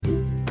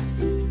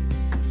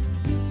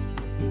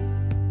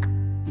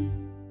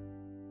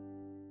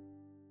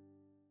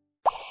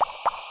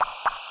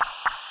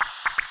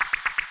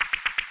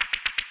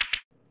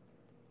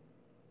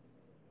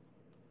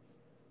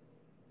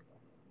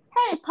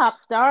pop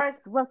stars.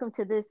 Welcome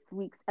to this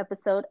week's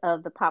episode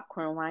of the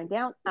Popcorn Wind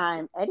Down.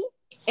 I'm Eddie.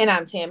 And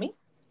I'm Tammy.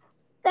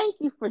 Thank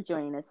you for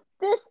joining us.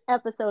 This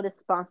episode is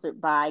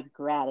sponsored by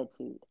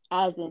gratitude.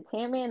 As in,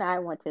 Tammy and I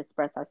want to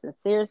express our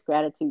sincerest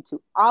gratitude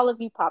to all of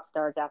you pop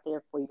stars out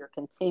there for your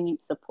continued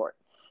support.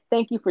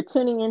 Thank you for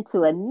tuning in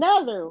to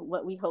another,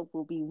 what we hope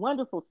will be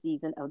wonderful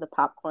season of the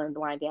Popcorn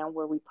Wind Down,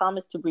 where we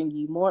promise to bring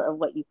you more of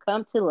what you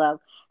come to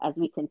love as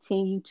we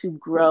continue to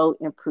grow,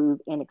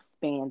 improve, and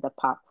expand the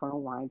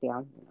Popcorn Wind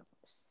Down universe.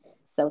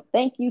 So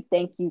thank you,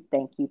 thank you,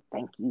 thank you,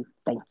 thank you,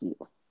 thank you.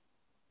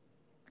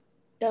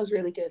 That was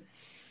really good.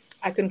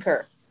 I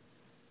concur.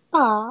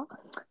 Aw.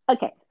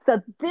 Okay,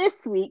 so this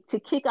week,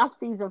 to kick off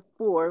season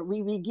 4,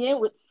 we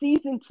begin with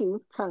season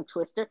 2, tongue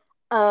twister,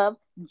 of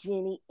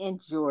Ginny and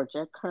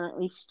Georgia,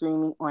 currently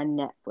streaming on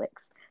Netflix.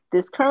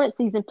 This current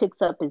season picks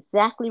up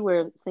exactly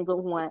where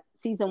season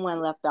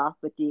 1 left off,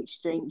 with the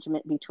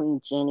estrangement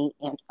between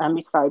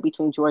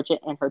between Georgia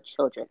and her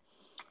children.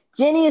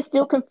 Ginny is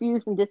still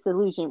confused and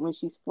disillusioned when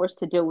she's forced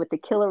to deal with the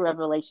killer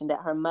revelation that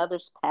her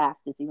mother's past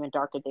is even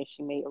darker than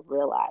she may have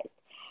realized,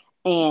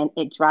 and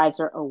it drives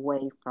her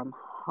away from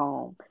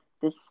home.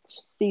 This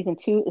season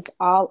 2 is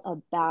all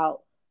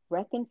about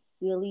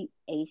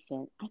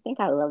reconciliation. I think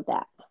I love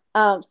that.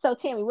 So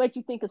Tammy, what did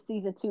you think of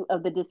season 2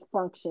 of the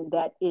dysfunction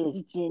that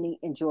is Ginny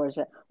and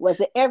Georgia? Was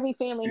it every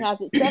family has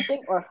its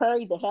something, or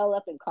hurry the hell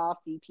up and call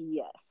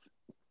CPS?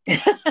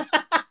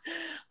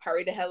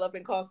 Hurry the hell up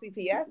and call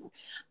CPS.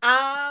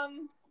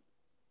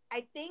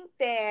 I think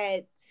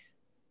that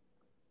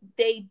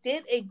they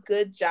did a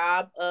good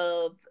job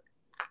of,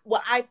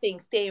 well, I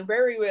think staying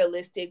very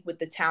realistic with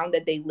the town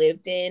that they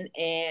lived in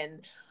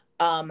and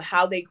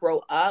how they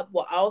grow up,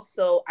 while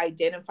also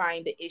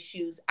identifying the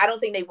issues. I don't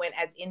think they went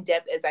as in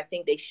depth as I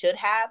think they should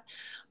have,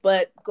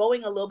 but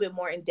going a little bit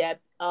more in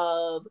depth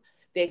of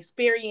the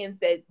experience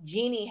that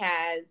Jeannie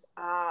has,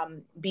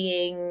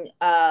 being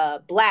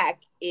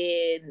Black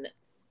in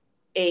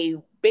a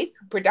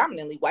basically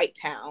predominantly white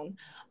town,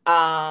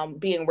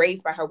 being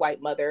raised by her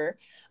white mother.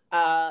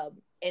 And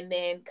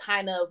then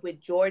kind of with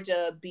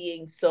Georgia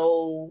being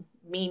so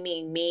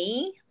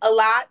me a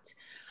lot.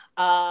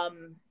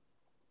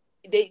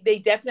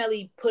 They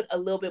definitely put a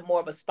little bit more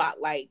of a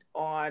spotlight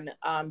on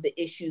the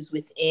issues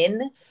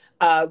within,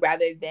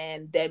 rather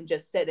than them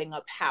just setting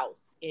up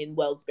house in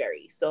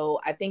Wellsbury. So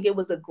I think it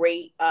was a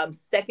great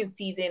second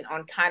season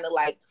on kind of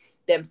like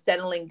them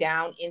settling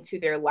down into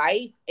their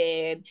life,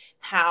 and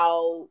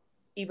how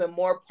even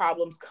more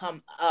problems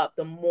come up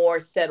the more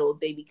settled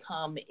they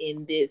become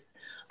in this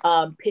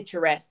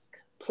picturesque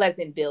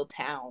Pleasantville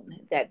town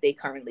that they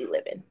currently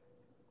live in.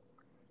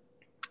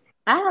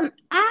 I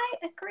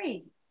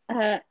agree.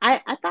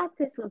 I thought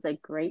this was a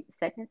great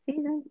second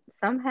season.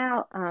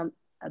 Somehow,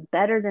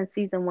 better than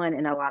season 1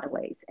 in a lot of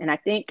ways. And I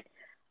think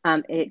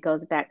it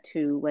goes back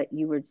to what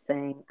you were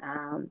saying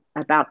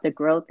about the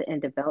growth and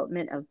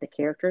development of the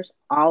characters.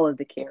 All of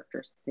the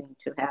characters seem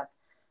to have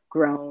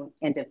grown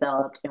and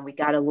developed, and we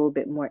got a little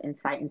bit more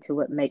insight into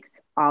what makes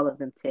all of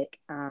them tick.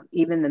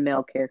 Even the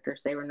male characters,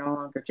 they were no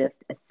longer just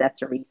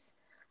accessories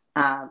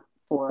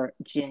for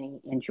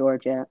Ginny and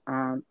Georgia.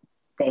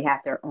 They had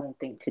their own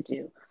thing to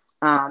do.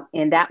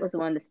 And that was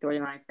one of the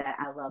storylines that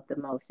I loved the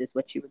most, is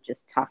what you were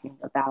just talking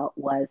about,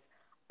 was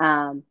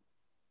um,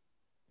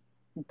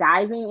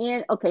 diving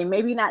in. Okay,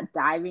 maybe not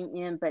diving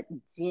in, but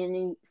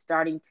Ginny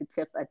starting to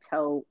tip her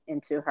toe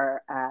into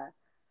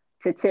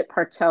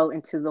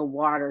the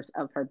waters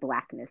of her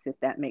Blackness, if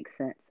that makes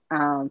sense.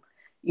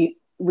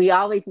 We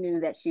always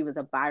knew that she was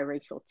a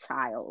biracial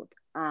child,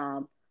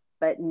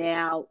 but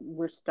now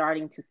we're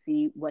starting to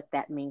see what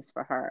that means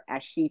for her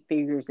as she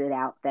figures it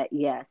out, that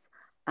yes,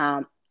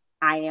 um,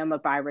 I am a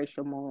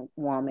biracial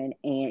woman,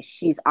 and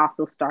she's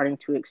also starting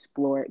to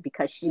explore it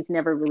because she's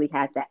never really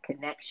had that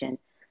connection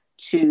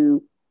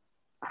to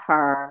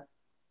her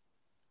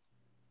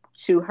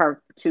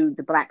to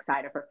the Black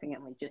side of her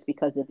family, just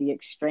because of the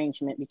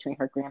estrangement between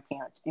her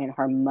grandparents and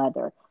her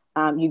mother.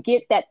 You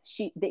get that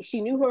she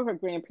knew who her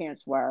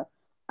grandparents were.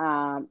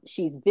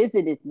 She's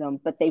visited them,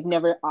 but they've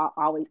never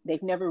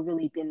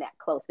really been that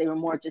close. They were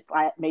more just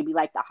like maybe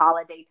like the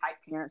holiday type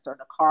parents, or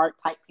the card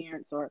type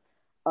parents, or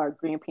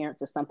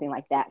grandparents, or something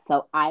like that.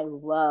 So I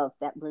love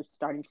that we're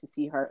starting to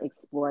see her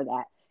explore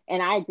that.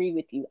 And I agree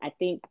with you. I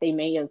think they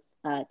may have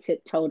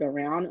tiptoed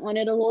around on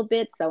it a little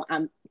bit. So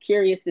I'm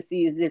curious to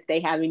see if they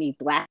have any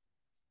Black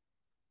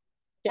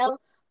show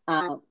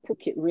who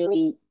could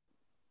really,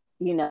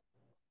 into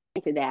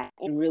that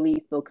and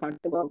really feel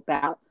comfortable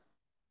about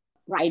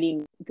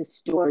writing the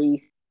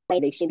stories the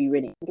way they should be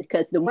written.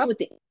 Because the one with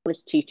the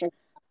English teacher,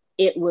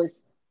 it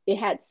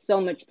had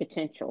so much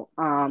potential.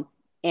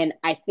 And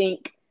I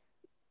think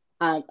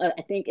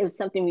it was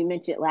something we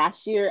mentioned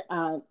last year.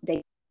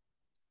 They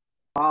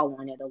all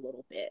on it a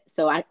little bit.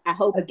 So I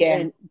hope,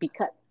 Again. and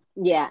because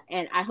yeah,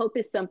 and I hope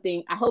it's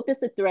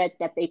a thread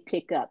that they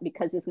pick up,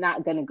 because it's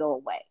not going to go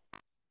away.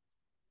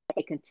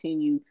 They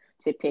continue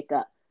to pick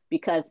up,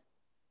 because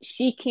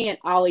she can't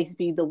always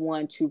be the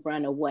one to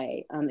run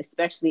away,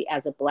 especially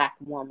as a Black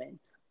woman.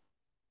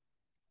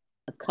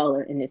 of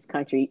color in this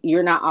country.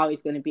 You're not always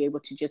going to be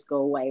able to just go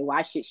away.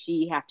 Why should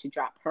she have to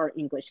drop her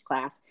English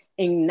class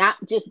and not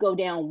just go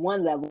down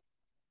one level,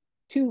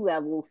 two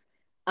levels?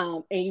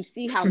 And you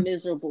see how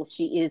miserable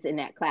she is in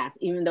that class,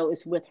 even though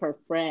it's with her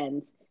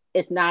friends.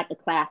 It's not a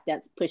class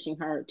that's pushing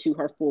her to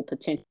her full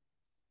potential.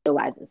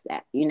 Realizes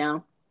that, you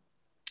know.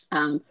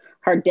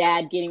 Her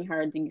dad getting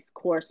her these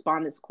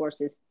correspondence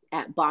courses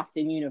at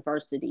Boston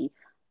University.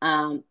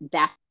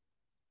 That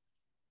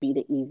be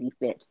the easy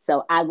fix.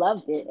 So I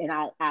loved it, and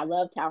I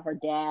loved how her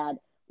dad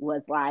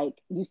was like.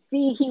 You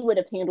see, he would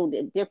have handled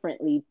it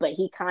differently, but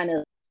he kind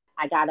of,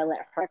 I gotta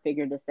let her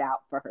figure this out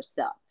for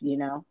herself, you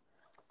know.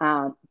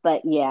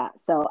 But yeah,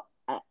 so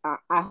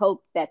I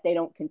hope that they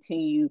don't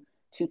continue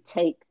to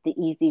take the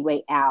easy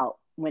way out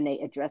when they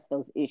address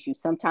those issues.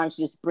 Sometimes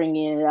just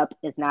bringing it up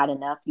is not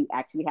enough. You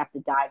actually have to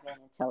dive in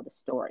and tell the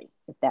story,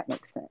 if that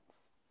makes sense.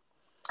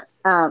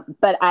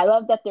 But I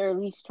love that they're at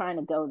least trying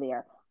to go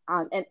there.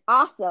 And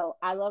also,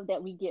 I love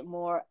that we get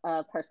more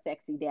of her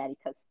sexy daddy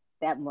because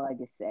that mug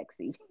is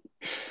sexy.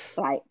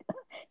 Like,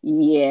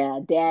 yeah,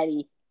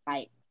 daddy,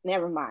 like,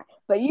 never mind.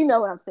 But you know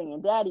what I'm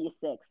saying. Daddy is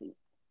sexy.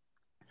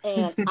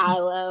 And I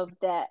love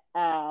that.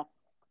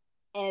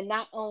 And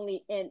not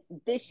only in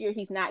this year,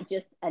 he's not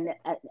just an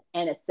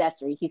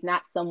accessory. He's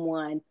not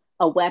someone,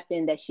 a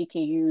weapon that she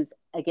can use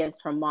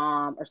against her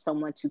mom or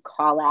someone to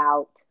call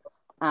out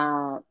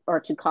or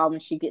to call when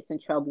she gets in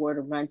trouble or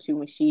to run to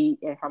when she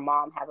and her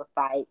mom have a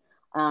fight.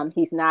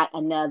 He's not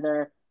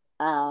another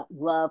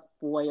love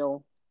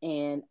foil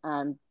in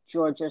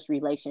Georgia's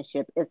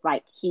relationship. It's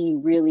like he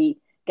really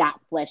got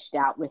fleshed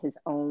out with his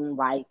own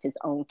life, his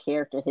own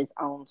character, his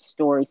own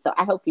story. So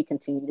I hope we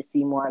continue to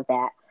see more of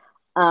that.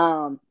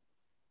 Um,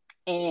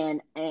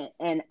 and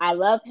I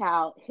love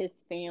how his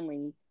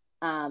family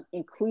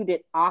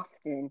included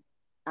Austin.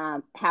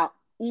 How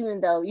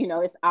even though you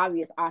know it's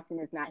obvious Austin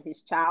is not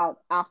his child,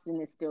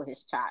 Austin is still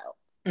his child,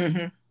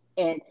 Mm-hmm.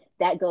 and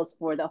that goes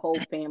for the whole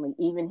family,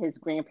 even his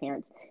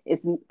grandparents.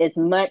 It's as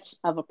much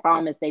of a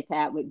problem as they've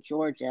had with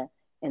Georgia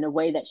in the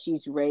way that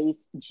she's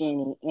raised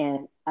Ginny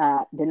and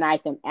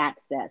denied them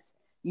access.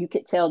 You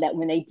could tell that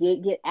when they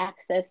did get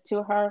access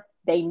to her,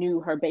 they knew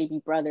her baby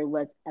brother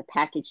was a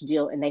package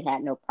deal and they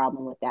had no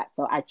problem with that.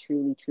 So I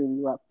truly, truly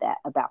love that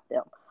about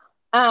them.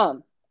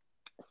 Um,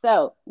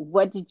 so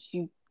what did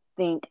you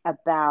think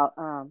about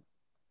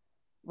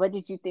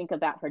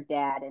her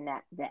dad and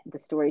that the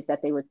stories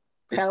that they were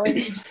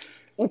telling,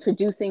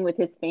 introducing with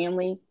his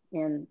family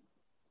and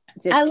I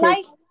just his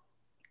like.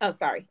 Oh,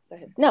 sorry. Go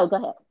ahead. no, go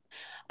ahead.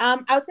 I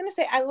was gonna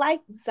say I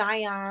like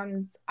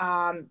Zion's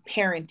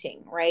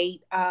parenting, right?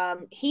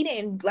 He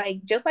didn't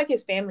like just like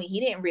his family,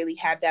 he didn't really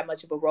have that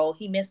much of a role.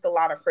 He missed a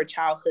lot of her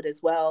childhood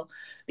as well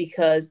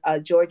because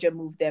Georgia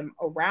moved them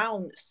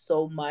around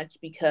so much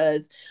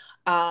because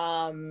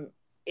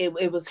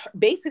it was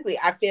basically,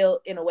 I feel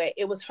in a way,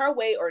 it was her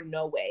way or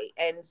no way.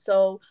 And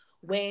so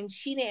when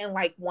she didn't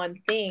like one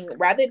thing,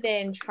 rather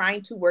than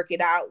trying to work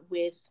it out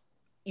with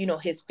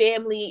his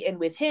family and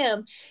with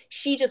him,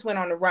 she just went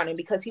on a run. And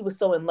because he was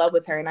so in love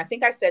with her, and I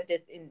think I said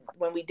this in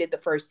when we did the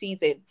first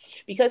season,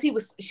 because he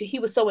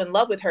was so in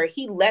love with her,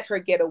 he let her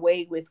get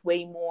away with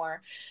way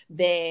more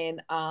than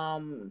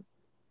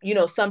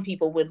some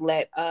people would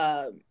let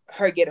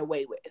her get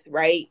away with,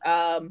 right?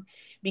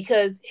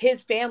 Because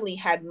his family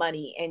had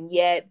money, and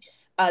yet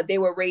they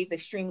were raised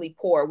extremely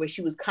poor, where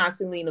she was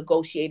constantly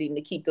negotiating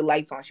to keep the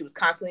lights on. She was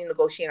constantly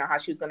negotiating on how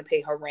she was going to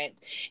pay her rent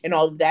and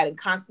all of that, and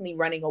constantly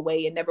running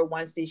away. And never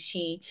once did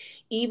she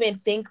even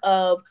think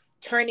of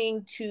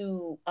turning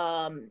to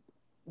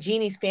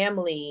Jeannie's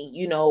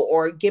family,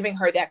 or giving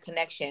her that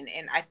connection.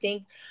 And I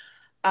think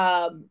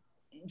um,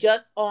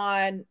 just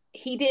on,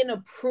 he didn't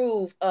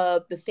approve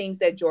of the things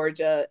that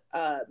Georgia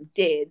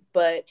did,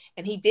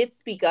 and he did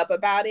speak up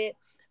about it.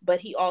 But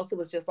he also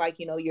was just like,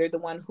 you're the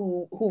one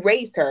who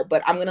raised her,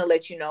 but I'm gonna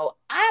let you know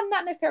I'm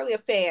not necessarily a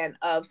fan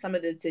of some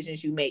of the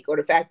decisions you make, or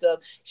the fact of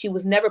she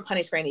was never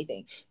punished for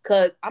anything.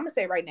 Because I'm gonna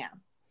say right now,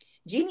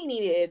 Jeannie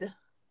needed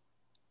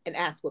an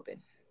ass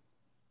whooping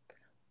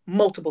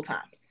multiple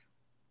times,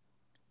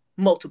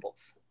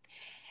 multiples,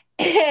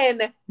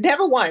 and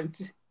never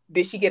once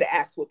did she get an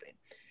ass whooping.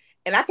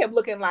 And I kept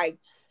looking like,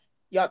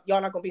 y'all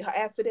not gonna be her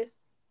ass for this?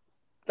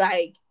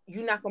 Like,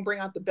 you're not gonna bring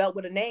out the belt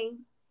with a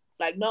name?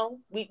 Like, no,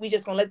 we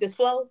just gonna let this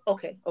flow?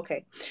 Okay. But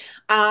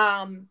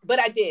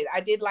I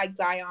did like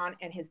Zion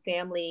and his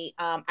family.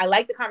 I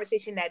like the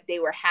conversation that they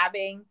were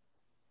having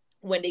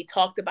when they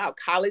talked about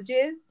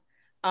colleges.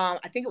 I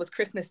think it was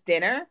Christmas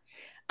dinner,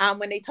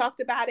 when they talked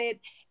about it.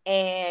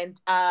 And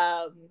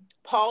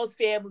Paul's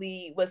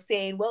family was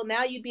saying, well,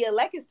 now you'd be a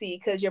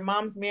legacy because your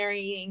mom's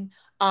marrying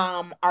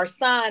our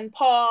son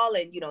Paul,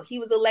 and he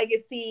was a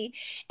legacy.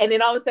 And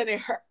then all of a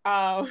sudden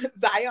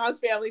Zion's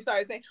family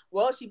started saying,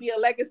 well, she'd be a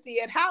legacy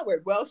at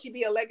Howard, well, she'd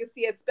be a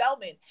legacy at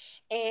Spelman.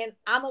 And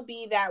I'm gonna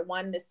be that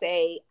one to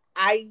say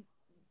I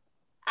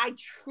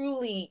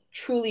truly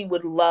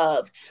would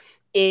love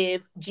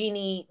if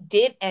Jeannie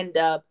did end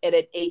up at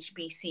an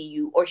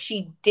HBCU, or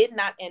she did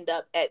not end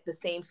up at the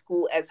same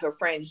school as her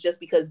friends just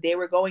because they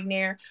were going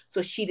there.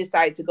 So she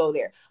decided to go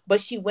there.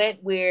 But she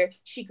went where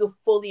she could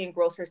fully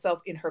engross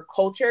herself in her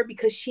culture,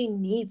 because she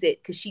needs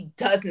it, because she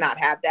does not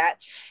have that.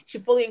 She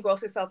fully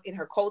engrossed herself in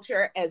her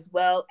culture, as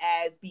well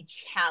as be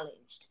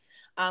challenged.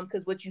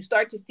 Because what you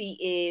start to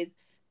see is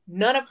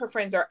none of her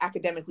friends are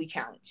academically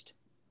challenged.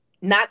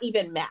 Not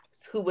even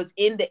Max, who was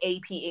in the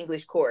AP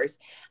English course,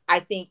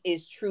 I think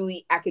is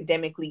truly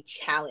academically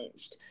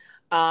challenged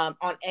on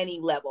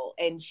any level.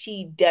 And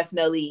she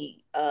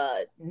definitely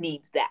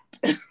needs that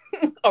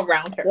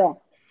around her. Yeah.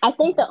 I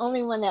think the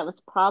only one that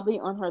was probably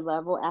on her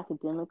level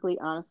academically,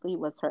 honestly,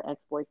 was her ex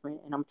boyfriend,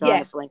 and I'm drawing a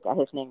Yes. blank at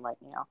his name right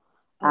now.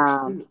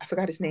 Oh, shoot. I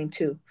forgot his name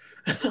too.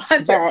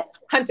 Hunter. But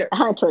Hunter.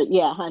 Hunter,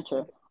 yeah,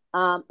 Hunter.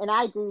 And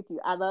I agree with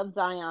you. I love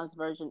Zion's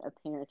version of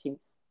parenting.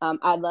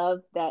 I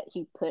love that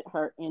he put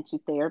her into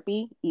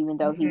therapy, even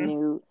though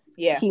Hmm.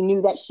 Yeah. he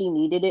knew that she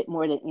needed it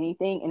more than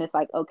anything. And it's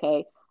like,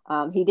 okay,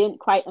 he didn't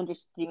quite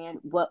understand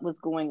what was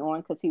going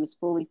on because he was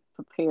fully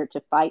prepared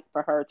to fight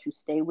for her to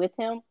stay with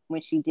him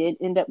when she did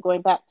end up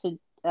going back to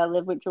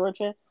live with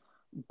Georgia.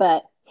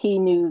 But he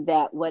knew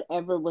that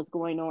whatever was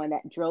going on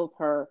that drove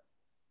her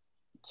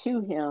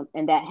to him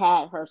and that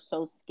had her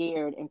so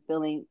scared and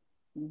feeling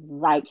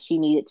like she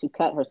needed to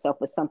cut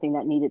herself was something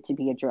that needed to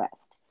be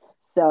addressed.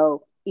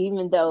 So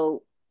even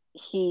though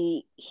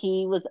he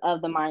was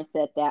of the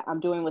mindset that I'm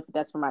doing what's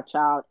best for my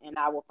child and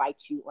I will fight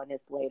you on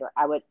this later.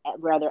 I would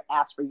rather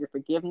ask for your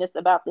forgiveness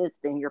about this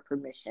than your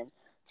permission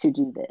to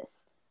do this.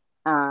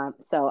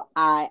 So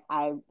I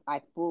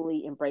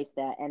fully embrace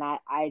that, and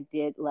I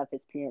did love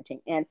his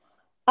parenting, and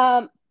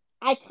um,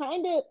 I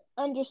kind of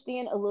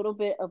understand a little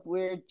bit of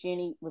where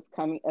Jenny was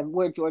coming, of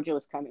where Georgia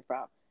was coming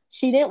from.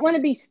 She didn't want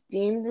to be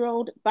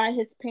steamrolled by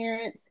his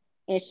parents,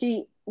 and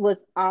she was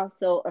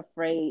also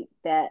afraid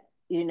that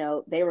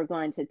they were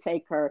going to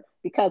take her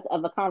because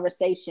of a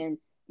conversation.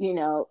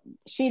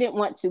 She didn't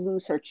want to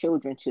lose her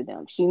children to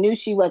them. She knew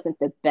she wasn't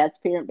the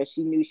best parent, but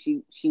she knew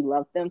she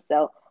loved them.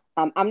 So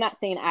I'm not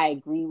saying I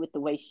agree with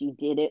the way she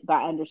did it, but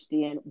I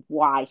understand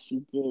why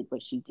she did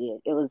what she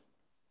did.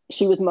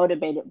 She was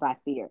motivated by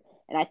fear.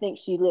 And I think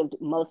she lived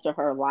most of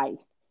her life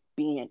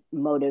being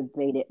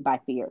motivated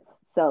by fear.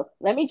 So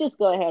let me just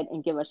go ahead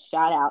and give a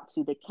shout out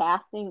to the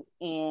casting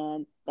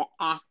and the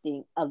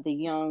acting of the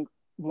young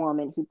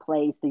woman who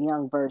plays the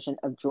young version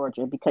of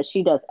Georgia, because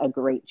she does a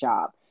great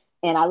job.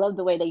 And I love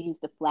the way they use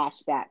the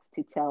flashbacks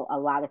to tell a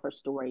lot of her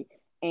story.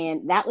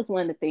 And that was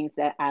one of the things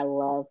that I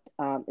loved,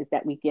 is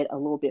that we get a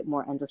little bit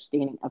more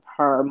understanding of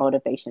her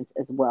motivations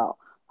as well.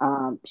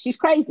 She's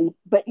crazy,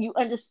 but you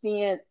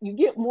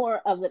get more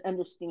of an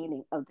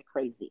understanding of the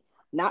crazy,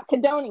 not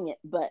condoning it,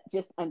 but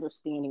just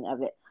understanding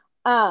of it.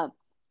 Um,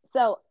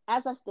 so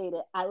as I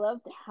stated, I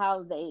loved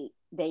how they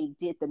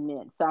did the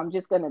men. So I'm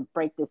just gonna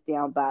break this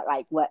down by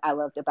like what I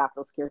loved about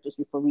those characters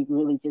before we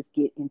really just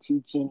get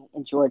into Ginny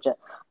and Georgia.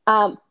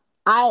 Um,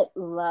 I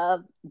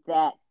love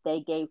that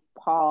they gave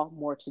Paul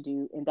more to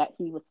do and that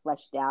he was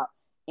fleshed out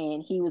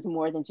and he was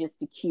more than just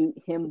a cute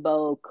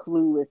himbo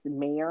clueless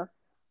mayor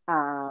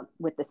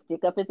with the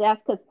stick up his ass.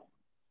 Because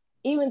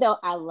even though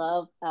I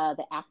love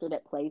the actor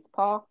that plays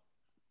Paul,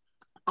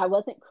 I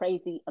wasn't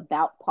crazy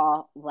about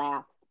Paul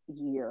last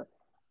year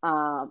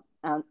on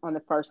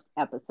the first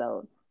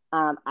episode.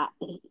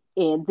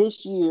 And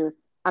this year,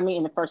 I mean,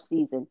 in the first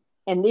season,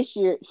 and this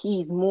year,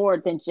 he's more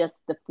than just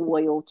the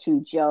foil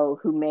to Joe,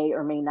 who may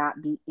or may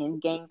not be in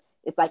game.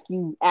 It's like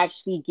you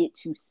actually get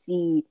to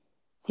see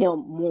him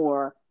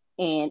more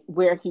and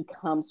where he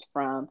comes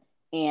from.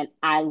 And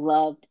I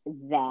loved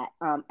that.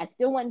 I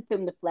still wanted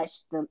them to flesh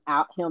him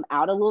out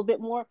a little bit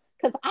more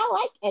because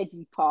I like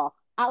edgy Paul.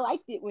 I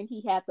liked it when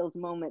he had those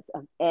moments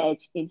of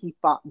edge and he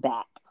fought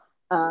back.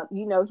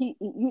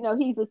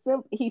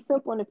 He's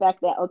simple in the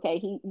fact that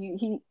okay,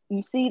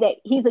 you see that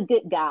he's a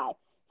good guy.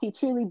 He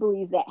truly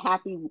believes that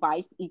happy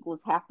wife equals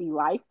happy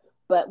life.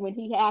 But when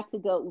he had to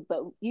go,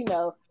 but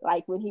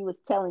like when he was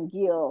telling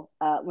Gil,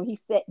 when he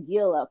set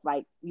Gil up,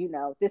 like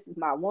this is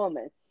my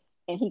woman,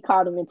 and he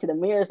called him into the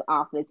mayor's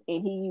office,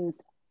 and he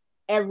used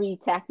every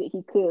tactic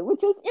he could,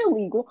 which was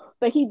illegal,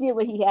 but he did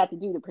what he had to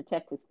do to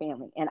protect his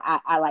family. And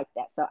I like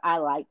that. So I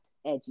liked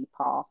Edgy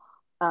Paul.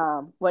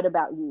 What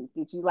about you?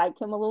 Did you like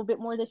him a little bit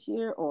more this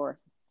year, or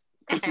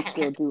could you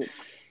still do it?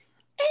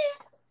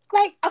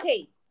 Like,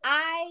 okay,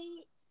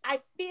 I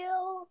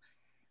feel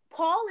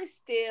Paul is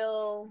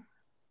still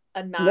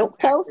a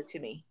Milk non-factor toast? to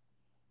me.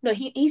 No,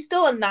 he's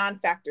still a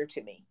non-factor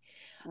to me.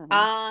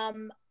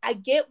 Mm-hmm. I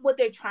get what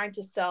they're trying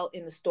to sell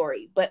in the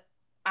story, but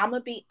I'm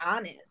gonna be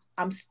honest,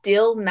 I'm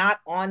still not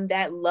on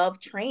that love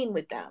train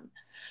with them.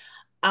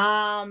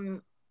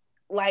 Um,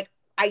 like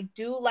I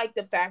do like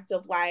the fact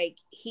of like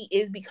he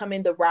is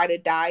becoming the ride or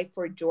die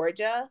for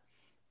Georgia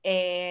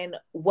and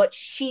what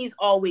she's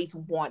always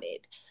wanted.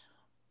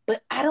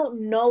 But I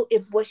don't know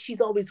if what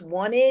she's always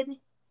wanted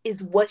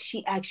is what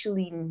she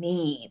actually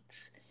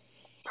needs.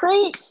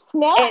 Preach,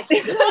 snap,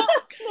 And snap,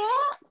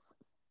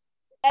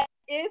 snap.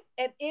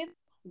 if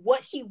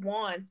what she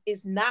wants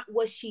is not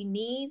what she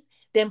needs,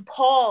 then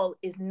Paul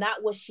is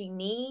not what she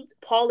needs.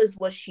 Paul is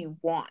what she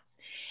wants.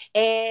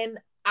 And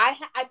I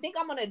think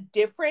I'm on a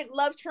different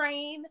love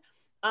train.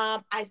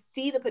 I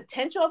see the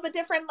potential of a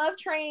different love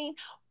train,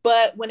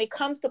 but when it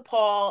comes to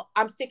Paul,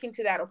 I'm sticking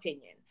to that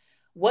opinion.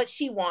 What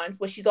she wants,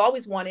 what she's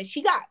always wanted,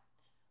 she got.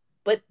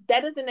 But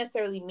that doesn't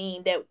necessarily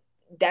mean that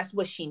that's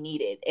what she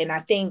needed. And I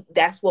think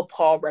that's what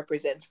Paul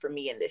represents for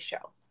me in this show.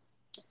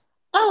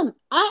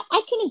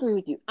 I can agree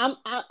with you.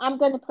 I'm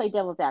going to play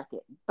devil's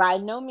advocate. By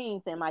no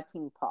means am I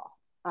team Paul.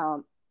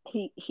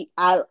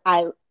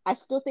 I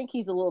still think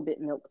he's a little bit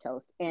milk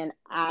toast, and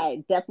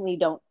I definitely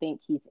don't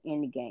think he's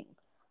in the game.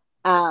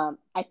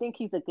 I think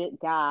he's a good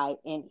guy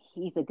and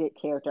he's a good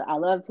character. I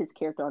love his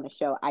character on the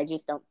show. I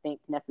just don't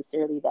think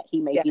necessarily that he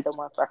may be the Yes.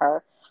 one for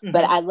her.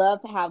 But Mm-hmm. I love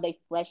how they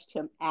fleshed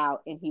him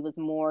out and he was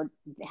more,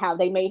 how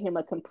they made him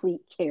a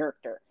complete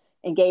character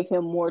and gave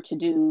him more to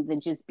do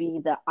than just be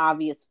the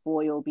obvious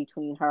foil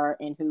between her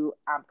and who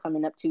I'm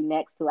coming up to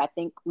next, who I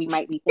think we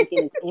might be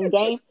thinking is in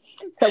game.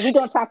 So we're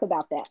gonna talk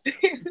about that.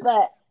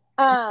 But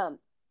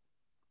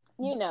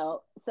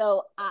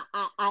so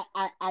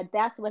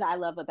that's what I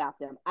love about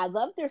them. I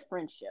love their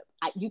friendship.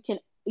 You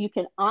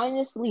can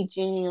honestly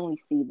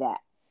genuinely see that.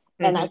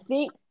 And I Mm-hmm.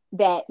 think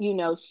that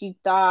she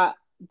thought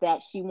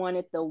that she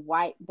wanted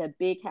the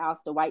big house,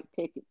 the white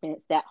picket fence,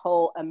 that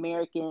whole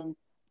American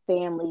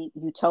family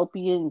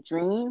utopian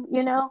dream,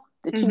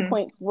 the Mm-hmm.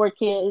 2.4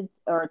 kids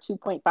or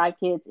 2.5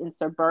 kids in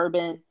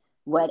suburban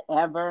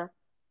whatever,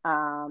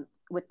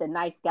 with the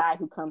nice guy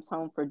who comes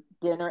home for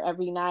dinner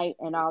every night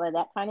and all of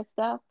that kind of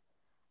stuff.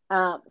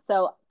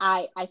 So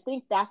I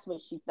think that's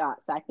what she thought.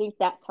 So I think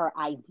that's her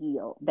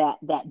ideal,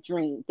 that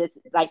dream. This,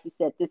 like you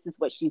said, this is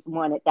what she's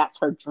wanted. That's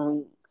her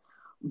dream.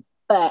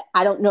 But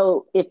I don't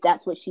know if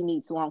that's what she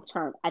needs long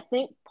term. I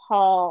think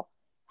Paul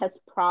has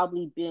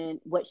probably been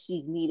what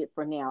she's needed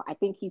for now. I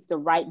think he's the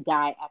right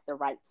guy at the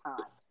right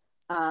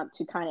time,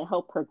 to kind of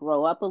help her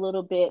grow up a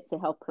little bit, to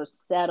help her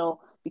settle.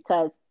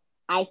 Because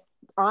I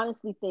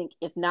honestly think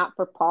if not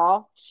for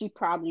Paul, she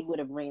probably would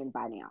have ran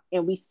by now.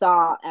 And we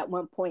saw at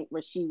one point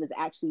where she was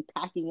actually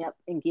packing up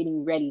and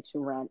getting ready to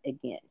run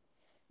again,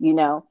 you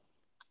know?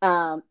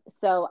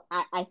 So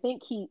I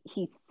think he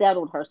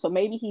settled her. So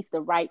maybe he's the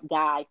right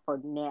guy for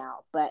now,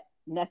 but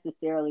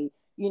necessarily,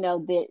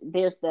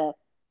 there's the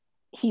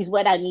he's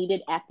what I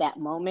needed at that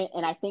moment.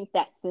 And I think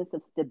that sense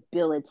of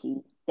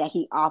stability that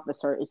he offers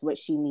her is what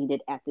she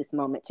needed at this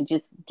moment, to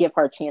just give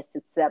her a chance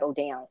to settle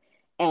down,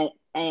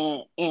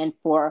 and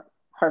for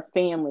her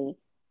family,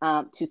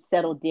 to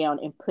settle down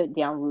and put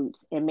down roots,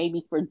 and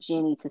maybe for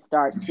Jenny to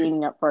start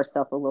standing up for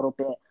herself a little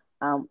bit,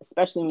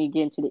 especially when you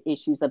get into the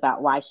issues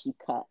about why she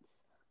cuts.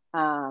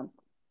 Um,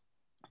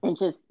 and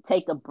just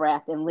take a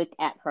breath and look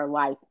at her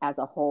life as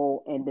a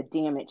whole and the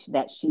damage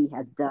that she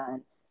has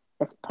done,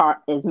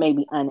 as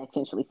maybe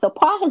unintentionally. So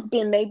Paul has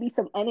been maybe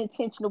some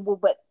unintentional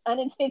but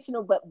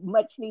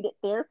much needed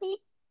therapy.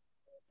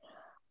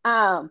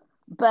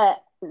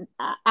 But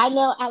I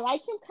know I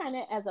like him kind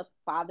of as a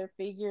father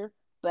figure,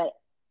 but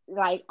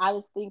like I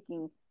was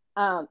thinking,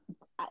 um,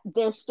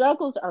 their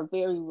struggles are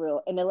very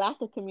real, and the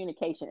lack of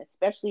communication,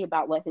 especially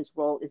about what his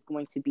role is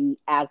going to be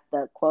as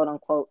the quote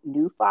unquote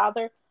new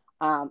father.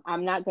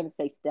 I'm not going to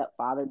say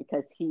stepfather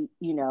because he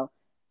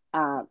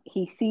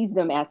sees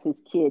them as his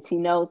kids. He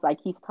knows, like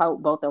he's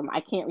told both of them,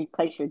 I can't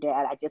replace your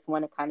dad. I just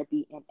want to kind of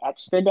be an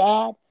extra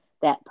dad,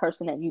 that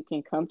person that you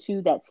can come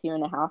to that's here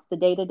in the house the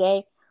day to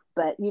day.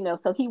 But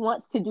so he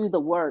wants to do the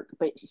work,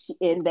 but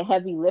in the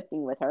heavy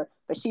lifting with her.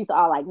 But she's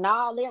all like,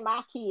 "No, they're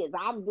my kids.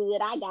 I'm good.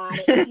 I got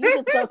it. You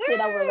just go sit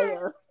over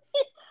there."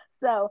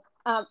 So,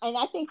 and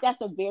I think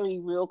that's a very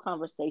real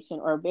conversation,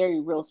 or a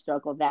very real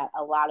struggle that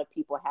a lot of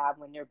people have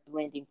when they're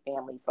blending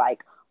families.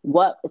 Like,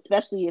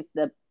 especially if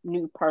the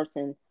new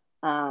person,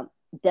 um,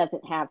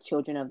 doesn't have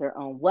children of their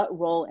own, what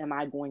role am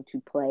I going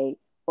to play,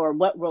 or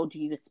what role do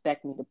you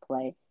expect me to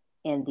play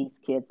in these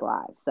kids'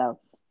 lives? So,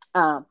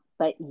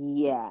 but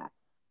yeah.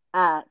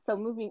 So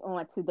moving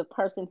on to the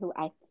person who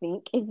I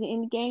think is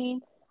in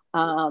game,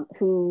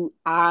 who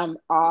I'm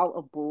all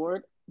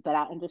aboard, but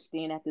I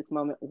understand at this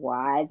moment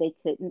why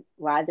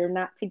they're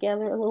not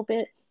together a little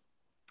bit,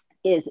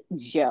 is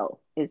Joe.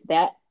 Is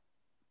that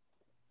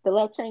the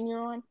love train you're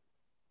on?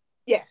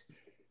 Yes.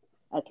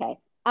 Okay.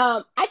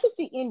 I can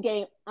see in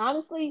game.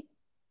 Honestly,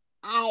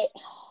 I,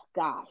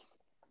 gosh,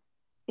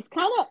 it's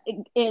kind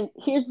of, and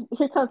here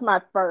comes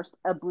my first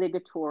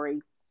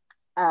obligatory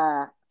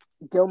uh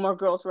Gilmore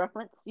Girls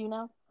reference,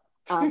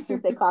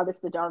 since they call this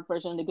the dark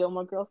version of the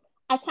Gilmore Girls.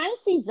 I kind of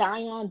see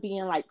Zion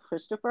being like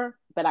Christopher,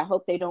 but I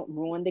hope they don't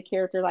ruin the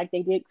character like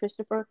they did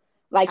Christopher.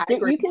 Like I there,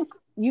 agree.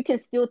 you can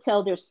still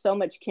tell there's so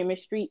much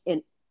chemistry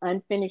and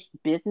unfinished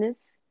business,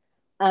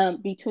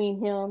 between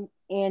him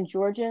and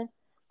Georgia.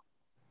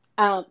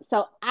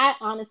 So I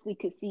honestly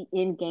could see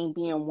Endgame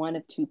being one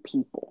of two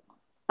people.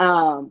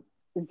 Um,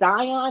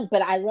 Zion,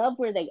 but I love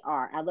where they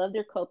are. I love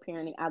their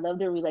co-parenting. I love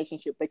their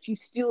relationship, but you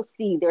still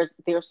see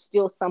there's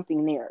still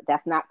something there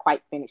that's not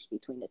quite finished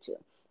between the two.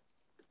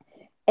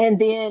 And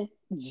then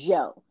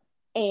Joe.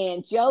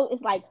 And Joe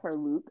is like her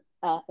Luke.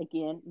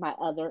 Again,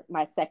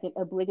 my second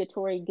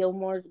obligatory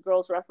Gilmore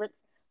Girls reference.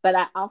 But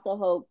I also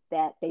hope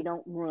that they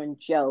don't ruin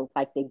Joe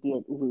like they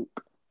did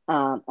Luke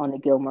on the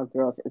Gilmore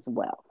Girls as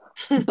well.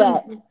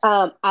 But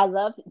I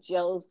loved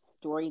Joe's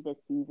story this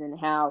season.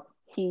 How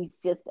he's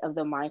just of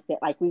the mindset,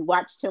 like we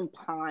watched him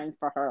pine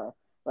for her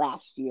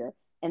last year,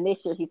 and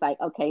this year he's like,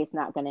 okay, it's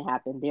not going to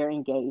happen. They're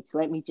engaged.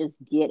 Let me just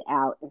get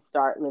out and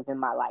start living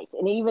my life.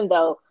 And even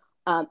though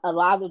a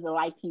lot of the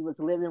life he was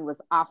living was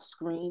off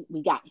screen.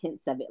 We got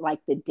hints of it, like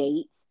the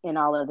dates and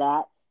all of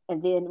that.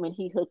 And then when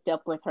he hooked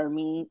up with the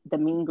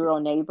mean girl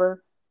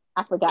neighbor,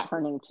 I forgot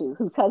her name too,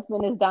 whose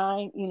husband is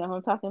dying. You know who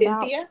I'm talking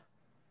about? Cynthia.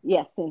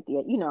 Yes,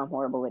 Cynthia. You know I'm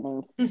horrible with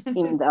names,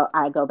 even though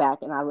I go back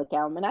and I look at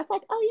them and I was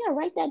like, oh yeah,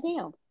 write that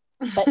down.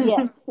 But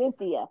yes,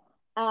 Cynthia.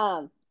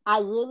 I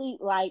really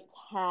liked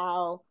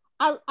how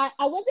I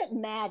wasn't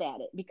mad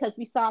at it because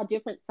we saw a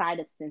different side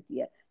of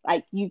Cynthia.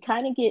 Like you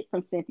kind of get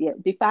from Cynthia,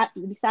 besides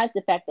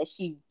the fact that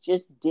she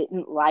just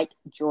didn't like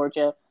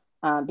Georgia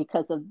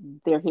because of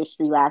their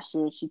history last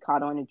year. She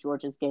caught on to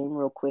Georgia's game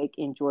real quick,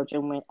 and Georgia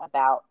went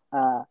about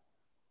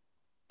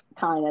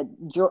kind of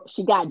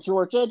she got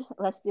Georgia.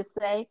 Let's just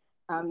say,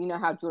 you know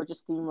how Georgia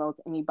steamrolls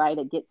anybody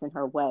that gets in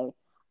her way.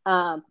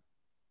 Um,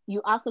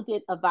 you also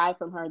get a vibe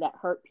from her that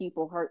hurt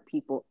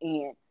people,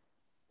 and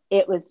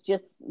it was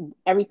just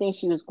everything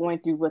she was going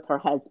through with her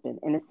husband,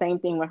 and the same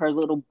thing with her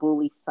little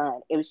bully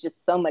son. It was just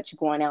so much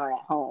going on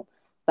at home.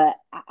 But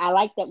I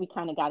like that we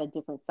kind of got a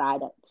different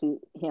side up to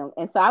him,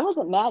 and so I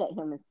wasn't mad at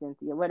him and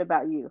Cynthia. What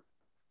about you?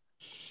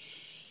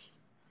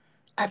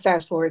 I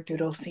fast forward through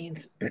those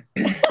scenes.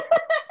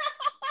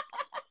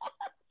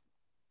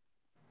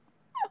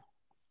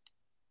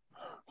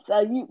 So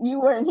you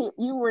weren't here,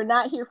 you were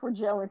not here for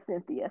Joe and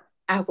Cynthia.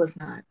 I was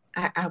not.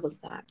 I was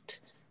not.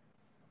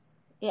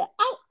 Yeah,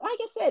 like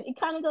I said, it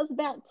kind of goes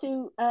back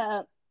to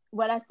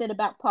what I said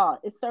about Paul.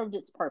 It served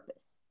its purpose.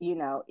 You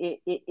know,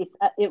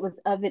 it was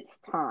of its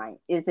time.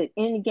 Is it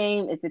in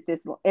game? Is it this?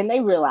 And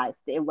they realized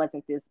it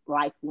wasn't this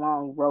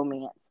lifelong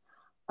romance,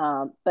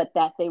 but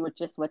that they were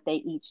just what they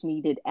each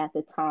needed at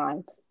the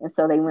time, and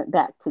so they went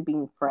back to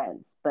being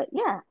friends. But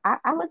yeah,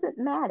 I wasn't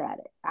mad at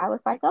it. I was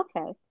like,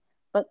 okay,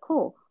 but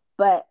cool.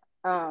 But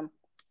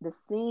the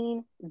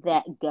scene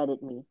that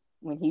gutted me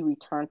when he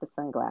returned the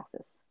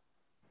sunglasses.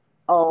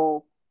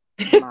 Oh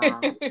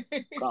my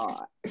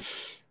god.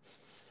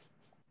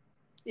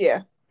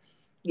 Yeah.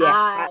 Yeah.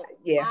 I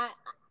Yeah.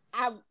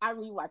 I I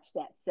rewatched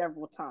that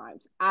several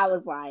times. I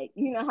was like,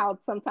 you know how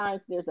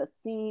sometimes there's a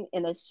scene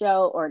in a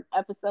show or an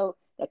episode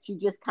that you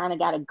just kind of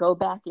got to go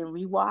back and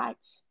rewatch.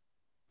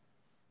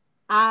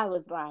 I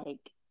was like,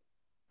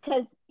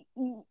 because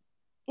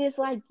it's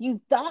like you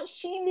thought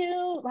she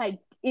knew, like,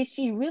 is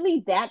she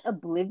really that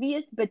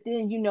oblivious? But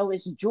then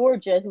it's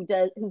Georgia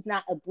who's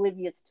not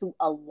oblivious to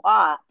a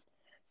lot.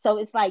 So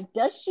it's like,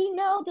 does she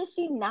know? Does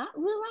she not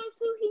realize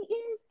who he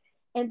is?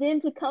 And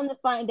then to come to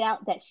find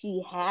out that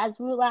she has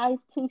realized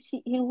who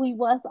he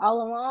was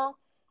all along,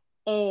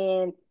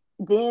 and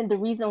then the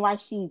reason why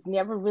she's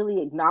never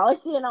really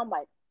acknowledged it, and I'm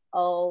like,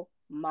 oh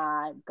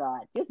my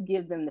god, just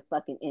give them the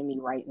fucking Emmy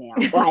right now.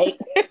 Like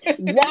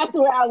that's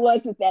where I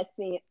was with that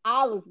scene.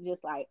 I was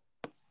just like,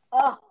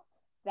 oh,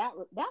 that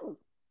was.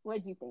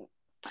 What do you think?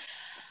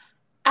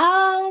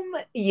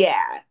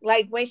 Yeah.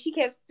 Like when he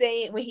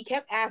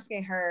kept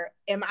asking her,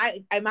 am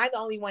I the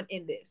only one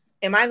in this?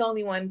 Am I the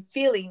only one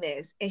feeling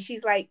this? And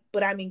she's like,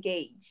 but I'm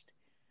engaged.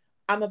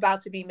 I'm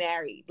about to be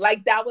married.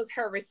 Like that was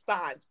her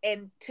response.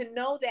 And to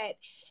know that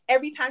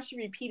every time she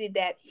repeated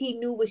that, he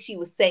knew what she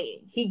was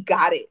saying. He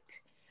got it.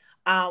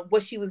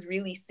 What she was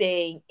really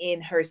saying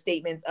in her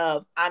statements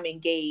of I'm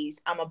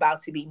engaged, I'm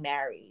about to be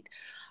married.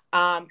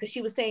 Because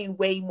she was saying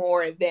way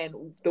more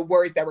than the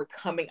words that were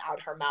coming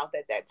out her mouth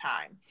at that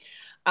time.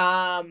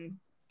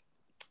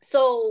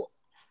 So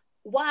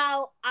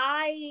while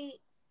I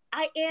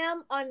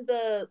am on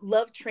the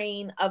love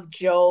train of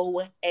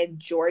Joe and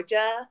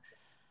Georgia,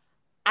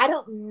 I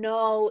don't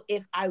know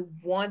if I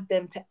want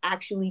them to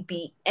actually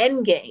be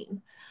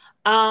endgame.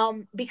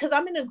 Because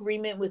I'm in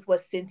agreement with what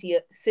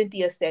Cynthia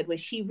said when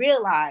she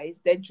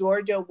realized that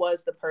Georgia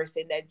was the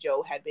person that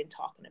Joe had been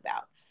talking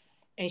about.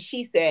 And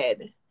she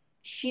said,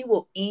 she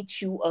will eat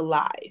you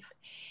alive.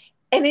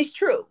 And it's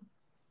true.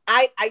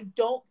 I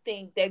don't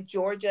think that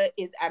Georgia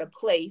is at a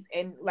place,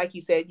 and like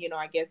you said,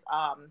 I guess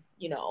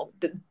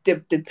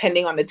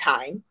depending on the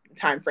time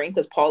frame,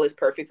 because Paul is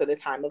perfect for the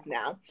time of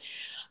now.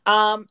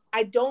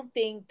 I don't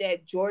think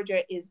that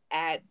Georgia is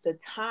at the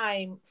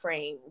time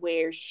frame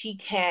where she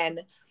can,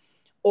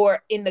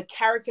 or in the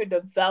character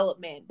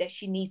development that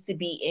she needs to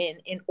be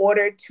in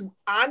order to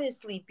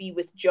honestly be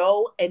with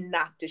Joe and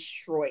not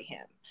destroy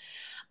him.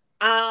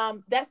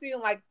 That's the reason,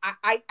 like,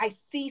 I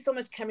see so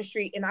much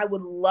chemistry, and I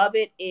would love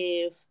it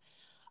if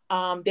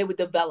they would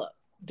develop.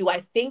 Do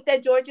I think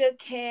that Georgia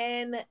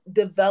can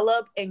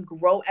develop and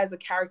grow as a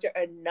character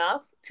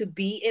enough to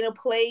be in a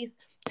place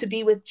to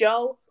be with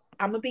Joe?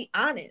 I'm gonna be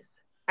honest.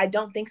 I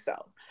don't think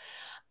so.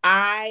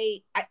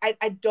 I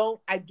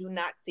do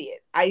not see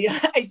it.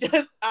 I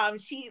just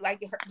she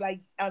like her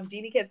like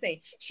Jeannie kept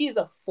saying, she is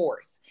a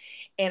force.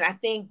 And I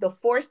think the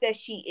force that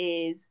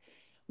she is,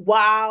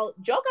 while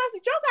Joe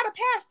got a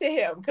pass to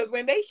him, because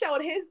when they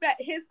showed his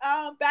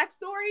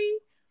backstory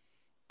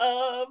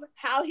of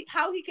how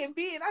he can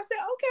be, and I said,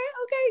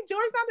 okay, Joe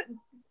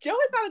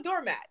is not a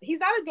doormat. He's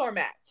not a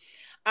doormat.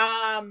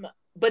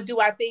 But do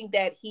I think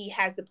that he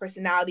has the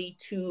personality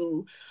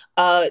to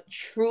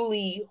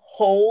truly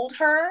hold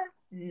her?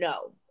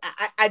 No,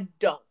 I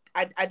don't.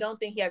 I don't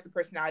think he has the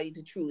personality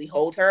to truly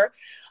hold her.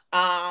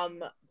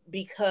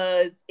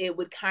 Because it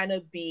would kind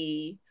of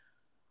be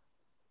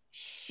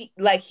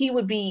he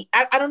would be,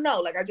 I don't know,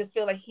 like I just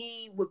feel like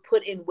he would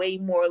put in way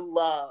more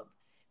love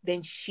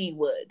than she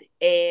would.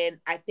 And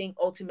I think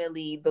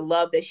ultimately the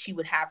love that she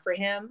would have for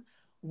him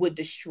would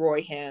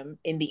destroy him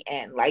in the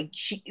end. Like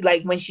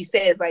when she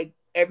says like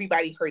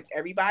everybody hurts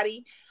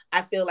everybody,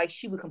 I feel like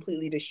she would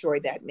completely destroy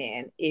that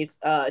man if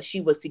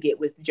she was to get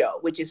with Joe,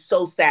 which is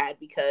so sad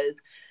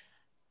because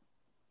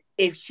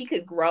if she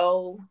could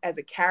grow as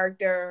a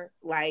character,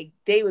 like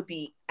they would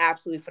be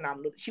absolutely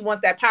phenomenal. She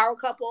wants that power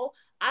couple.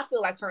 I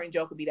feel like her and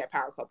Joe could be that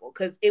power couple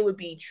because it would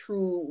be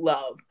true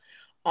love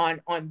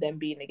on them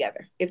being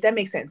together. If that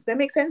makes sense. That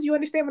makes sense. You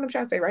understand what I'm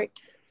trying to say, right?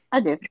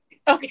 I do.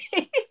 Okay.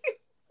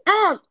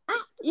 Yeah,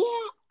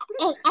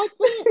 and I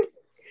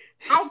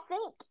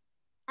think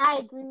I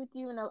agree with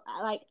you.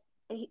 Like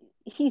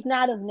he's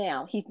not of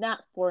now. He's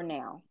not for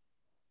now.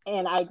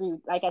 And I agree.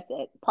 Like I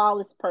said, Paul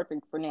is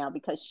perfect for now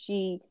because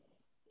he's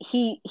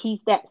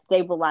that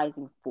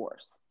stabilizing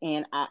force,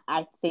 and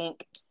I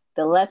think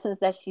the lessons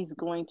that she's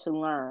going to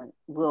learn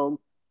will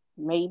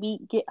maybe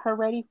get her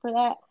ready for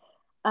that.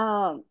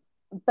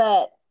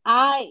 But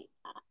I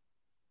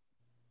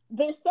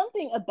there's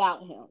something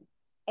about him,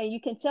 and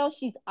you can tell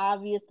she's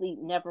obviously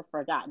never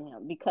forgotten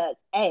him because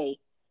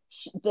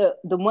the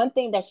one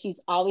thing that she's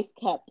always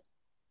kept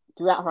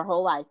throughout her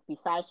whole life,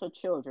 besides her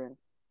children,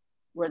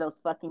 were those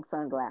fucking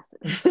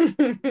sunglasses.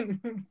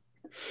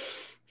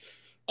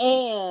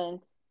 And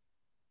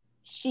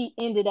she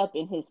ended up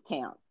in his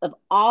town. Of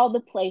all the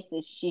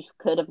places she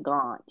could have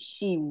gone,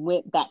 she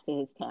went back to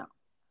his town.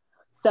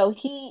 So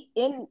he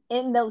in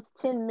those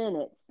 10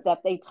 minutes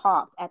that they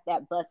talked at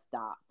that bus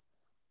stop,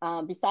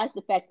 besides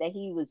the fact that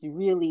he was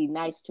really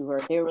nice to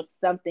her, there was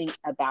something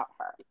about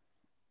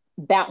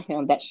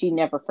him that she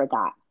never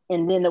forgot.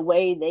 And then the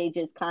way they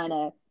just kind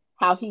of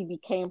how he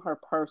became her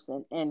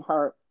person and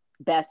her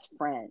best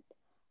friend.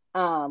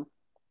 Um,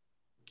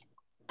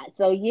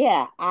 so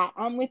yeah,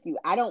 I'm with you.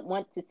 I don't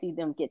want to see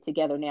them get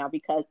together now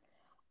because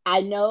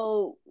I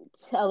know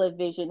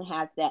television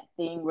has that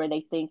thing where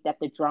they think that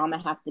the drama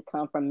has to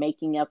come from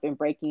making up and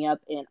breaking up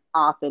and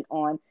off and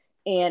on.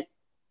 And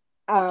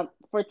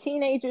for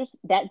teenagers,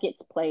 that gets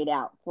played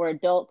out. For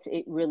adults,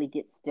 it really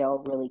gets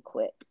stale really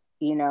quick.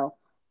 You know,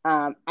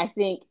 I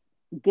think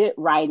good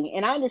writing,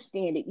 and I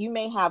understand it. You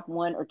may have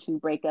one or two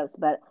breakups,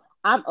 but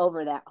I'm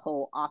over that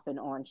whole off and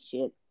on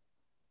shit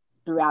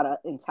throughout an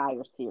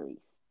entire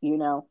series.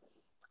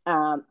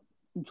 Um,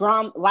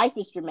 drama, life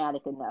is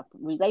dramatic enough.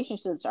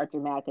 Relationships are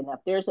dramatic enough.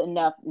 There's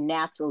enough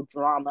natural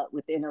drama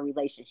within a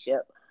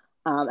relationship,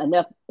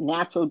 enough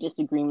natural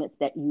disagreements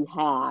that you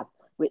have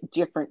with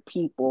different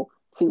people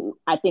to,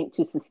 I think,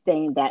 to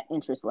sustain that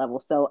interest level.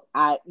 So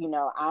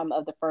I'm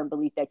of the firm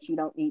belief that you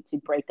don't need to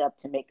break up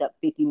to make up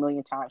 50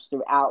 million times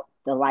throughout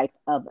the life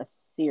of a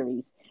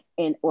series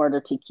in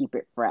order to keep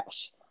it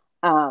fresh.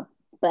 Um,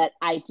 but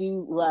I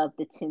do love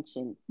the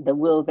tension, the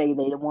will they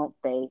won't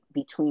they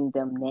between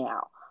them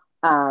now.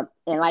 And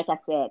like I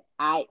said,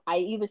 I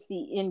either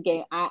see in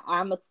game.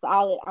 I'm a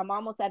solid. I'm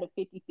almost at a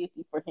 50-50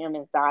 for him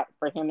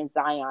and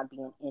Zion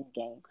being in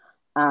game.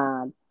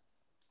 Um,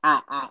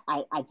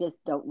 I just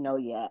don't know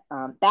yet.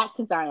 Back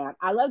to Zion.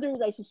 I love the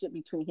relationship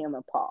between him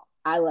and Paul.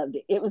 I loved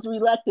it. It was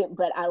reluctant,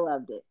 but I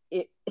loved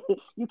it.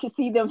 You can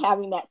see them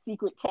having that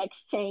secret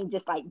text chain,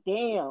 just like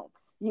damn,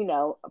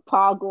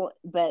 Paul going.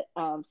 But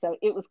so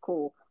it was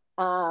cool.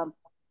 I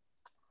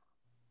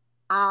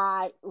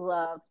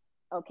love.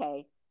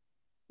 Okay,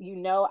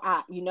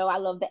 I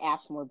love the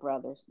Ashmore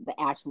brothers, the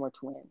Ashmore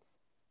twins.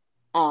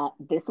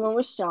 This one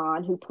was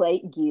Sean who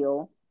played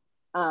Gil.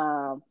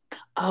 Um,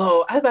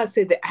 Oh, I was about to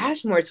say the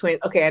Ashmore twins.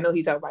 Okay, I know who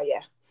you're talking about.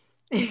 Yeah.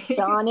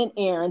 Sean and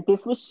Aaron.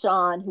 This was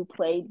Sean who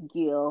played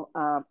Gil,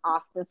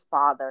 Austin's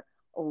father.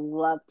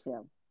 Loved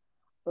him.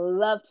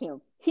 Loved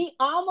him. He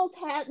almost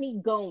had me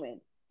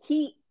going.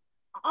 He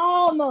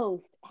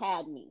almost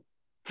had me.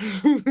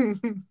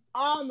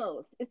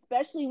 Almost.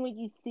 Especially when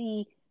you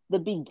see the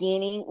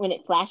beginning, when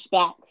it flashes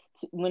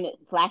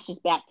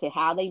back to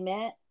how they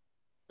met.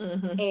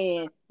 Mm-hmm.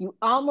 And you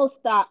almost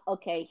thought,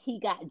 okay, he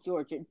got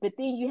Georgia. But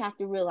then you have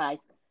to realize,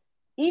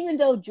 even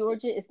though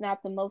Georgia is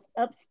not the most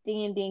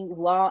upstanding,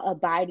 law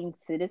abiding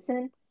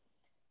citizen,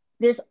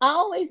 there's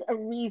always a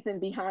reason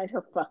behind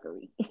her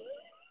fuckery.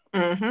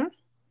 Mm-hmm.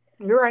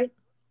 You're right.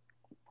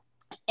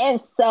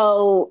 And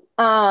so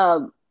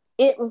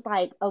it was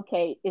like,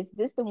 okay, is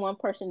this the one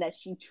person that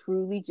she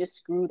truly just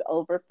screwed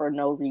over for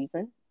no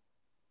reason?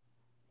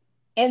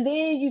 And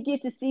then you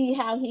get to see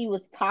how he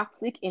was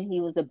toxic and he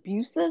was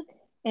abusive.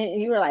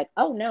 And you were like,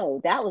 oh no,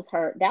 that was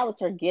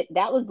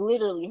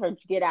literally her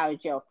get out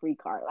of jail free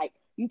card. Like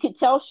you could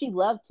tell she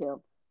loved him,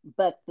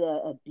 but the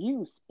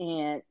abuse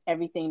and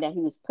everything that he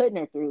was putting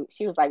her through,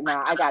 she was like,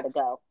 nah, I gotta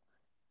go,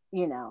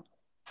 you know.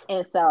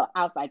 And so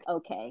I was like,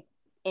 okay.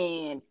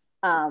 And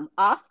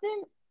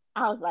Austin,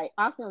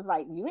 Austin was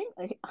like, you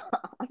ain't. I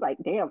was like,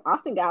 damn,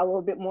 Austin got a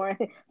little bit more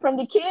from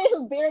the kid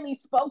who barely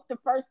spoke the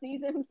first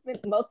season, who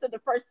spent most of the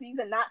first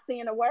season not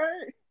saying a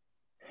word,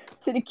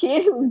 to the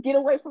kid who was get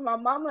away from my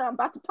mama. I'm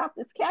about to pop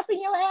this cap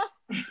in your ass.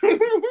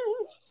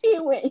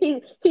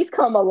 He's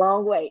come a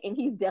long way, and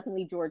he's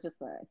definitely Georgia's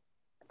son.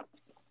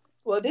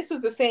 Well, this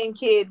was the same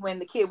kid when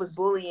the kid was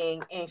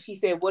bullying, and she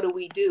said, "What do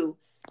we do?"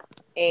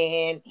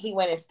 And he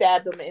went and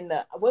stabbed him in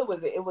the, what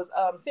was it? It was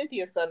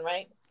Cynthia's son,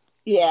 right?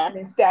 Yeah, And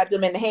then stabbed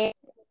him in the hand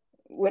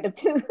with a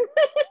with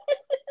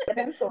a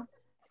pencil.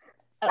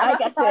 So I'm like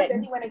not I surprised that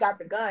said, he went and got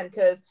the gun,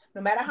 because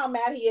no matter how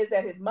mad he is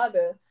at his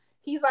mother,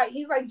 he's like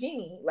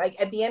Jeannie. Like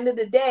at the end of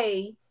the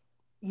day,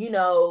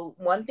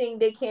 one thing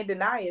they can't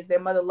deny is their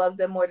mother loves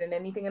them more than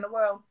anything in the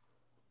world.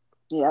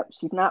 yep,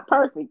 she's not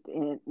perfect,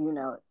 and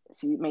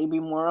she may be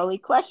morally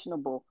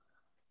questionable,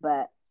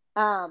 but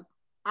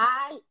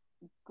I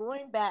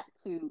going back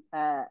to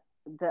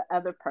the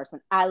other person,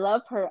 I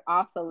love her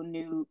also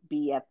new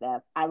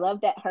BFF. I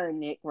love that her and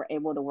Nick were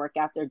able to work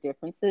out their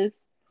differences.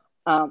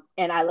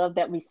 And I love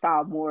that we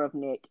saw more of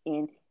Nick.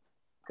 And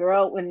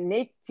girl, when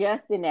Nick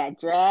just in that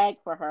drag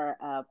for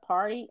her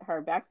party,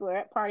 her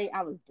bachelorette party,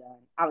 I was done.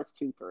 I was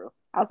too through.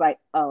 I was like,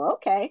 oh,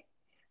 okay.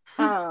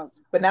 Um,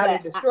 But now they're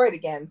but destroyed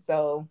again.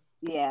 So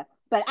yeah,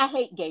 but I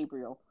hate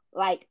Gabriel.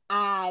 Like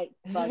I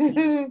fucking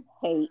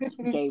I hate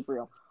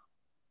Gabriel.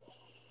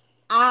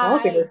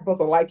 don't think we're I supposed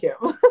to like him.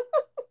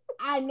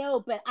 I know,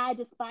 but I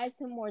despise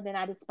him more than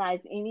I despise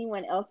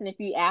anyone else. And if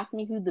you ask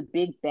me who the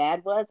big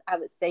bad was, I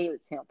would say it was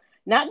him.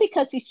 Not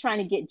because he's trying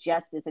to get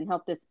justice and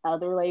help this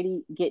other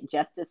lady get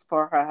justice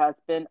for her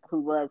husband,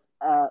 who was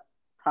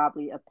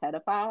probably a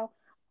pedophile.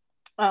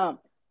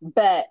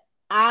 But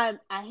I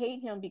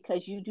hate him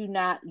because you do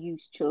not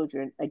use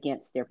children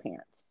against their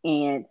parents.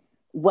 And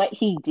what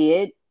he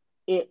did,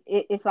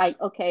 it's like,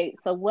 okay,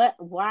 so what?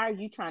 Why are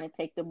you trying to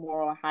take the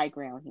moral high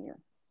ground here?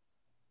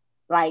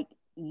 Like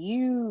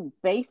you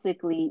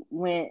basically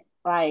went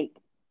like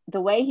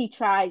the way he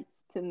tried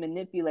to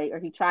manipulate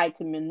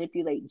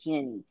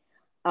Jenny,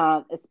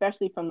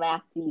 especially from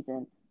last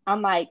season.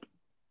 I'm like,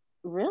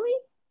 really?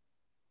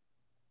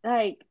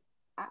 Like,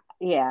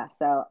 yeah.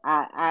 So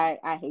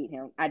I hate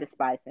him. I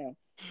despise him.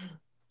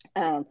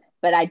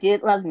 But I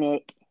did love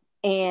Nick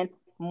and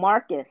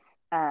Marcus.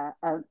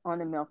 On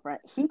the male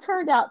front, he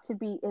turned out to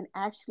be an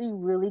actually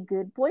really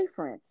good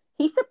boyfriend.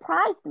 He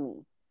surprised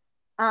me.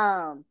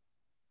 Um,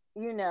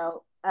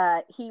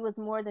 he was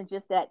more than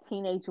just that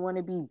teenage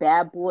wannabe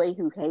bad boy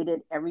who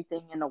hated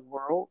everything in the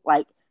world.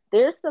 Like,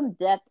 there's some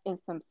depth and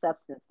some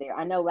substance there.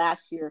 I know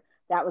last year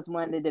that was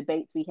one of the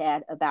debates we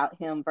had about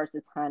him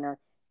versus Hunter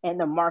and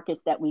the Marcus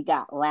that we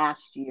got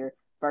last year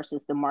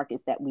versus the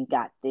Marcus that we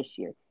got this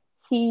year.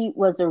 He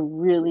was a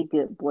really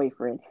good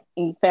boyfriend.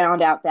 And he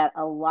found out that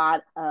a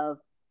lot of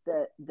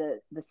the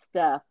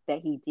stuff that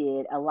he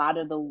did, a lot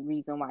of the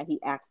reason why he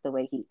acts the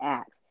way he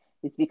acts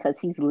is because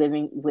he's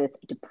living with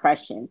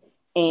depression.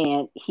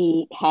 And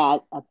he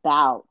had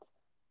about,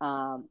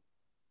 um,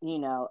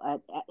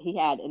 he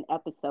had an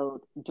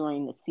episode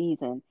during the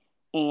season.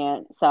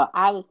 And so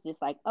I was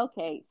just like,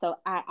 okay, so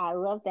I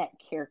love that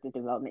character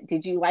development.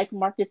 Did you like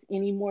Marcus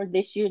any more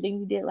this year than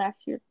you did last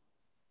year?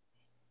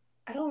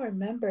 don't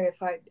remember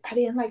if I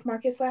didn't like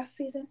Marcus last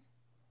season.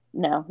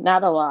 No,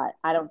 not a lot.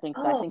 I don't think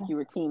so. I think Oh, you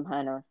were Team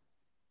Hunter.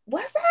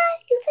 was I?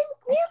 You think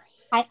really?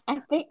 I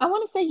think I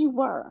want to say you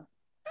were.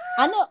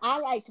 I know I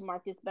liked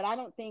Marcus, but I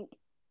think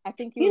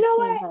you You were know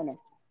Team what? Hunter.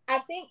 I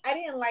think I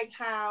didn't like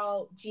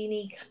how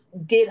Jeannie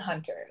did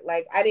Hunter.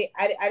 Like I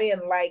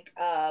didn't like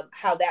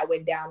how that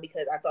went down,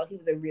 because I thought he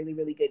was a really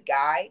really good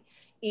guy.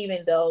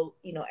 Even though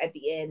at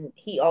the end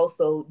he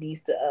also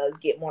needs to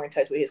get more in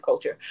touch with his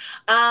culture.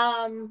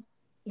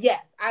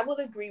 Yes, I will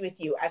agree with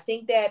you. I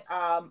think that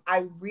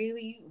I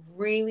really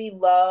really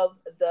love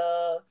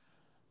the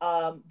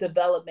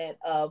development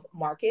of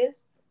Marcus.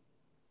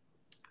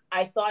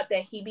 I thought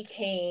that he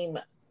became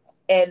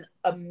an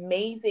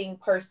amazing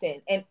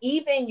person. And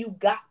even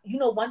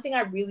one thing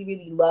I really,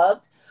 really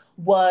loved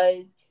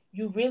was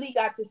you really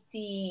got to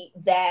see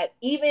that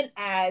even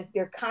as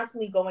they're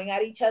constantly going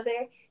at each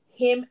other,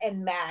 him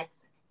and Max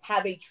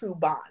have a true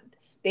bond.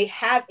 They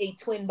have a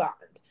twin bond.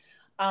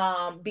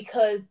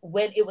 Because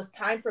when it was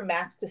time for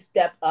Max to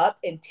step up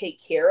and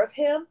take care of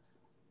him,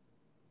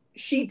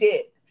 she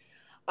did.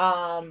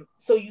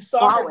 So you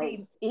saw her Always,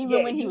 be, even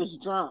yeah, when he was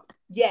drunk.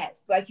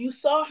 yes, like you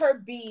saw her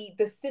be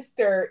the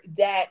sister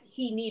that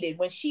he needed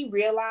when she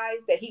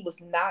realized that he was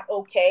not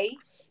okay.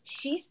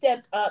 she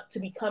stepped up to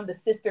become the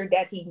sister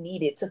that he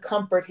needed, to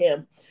comfort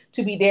him,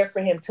 to be there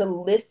for him, to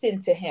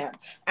listen to him,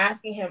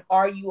 asking him,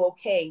 "Are you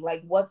okay?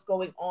 Like, what's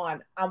going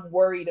on? I'm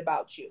worried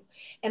about you."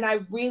 And I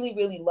really,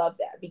 really love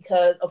that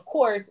because, of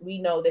course, we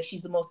know that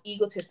she's the most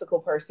egotistical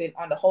person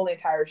on the whole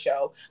entire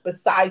show,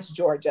 besides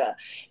Georgia.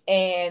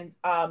 And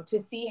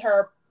to see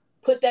her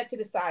put that to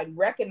the side,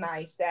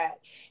 recognize that,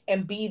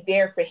 and be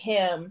there for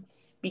him,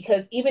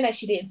 because even as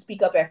she didn't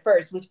speak up at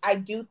first, which I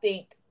do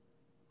think,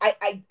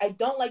 I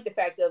don't like the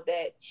fact of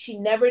that she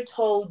never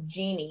told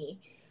Jeannie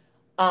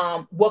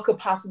what could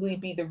possibly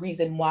be the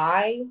reason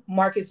why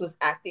Marcus was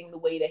acting the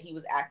way that he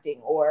was acting,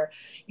 or,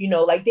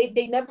 like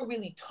they never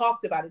really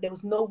talked about it. There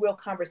was no real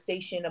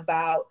conversation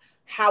about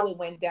how it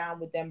went down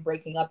with them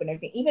breaking up and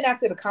everything, even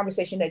after the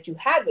conversation that you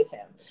had with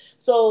him.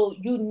 So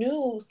you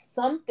knew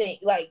something,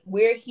 like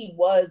where he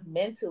was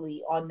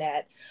mentally on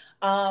that.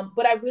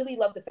 But I really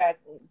love the fact,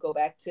 go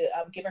back to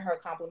giving her a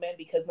compliment,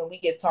 because when we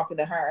get talking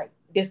to her,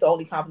 this is the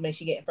only compliment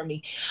she getting from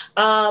me.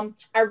 I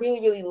really,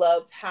 really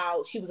loved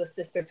how she was a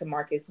sister to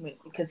Marcus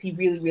because he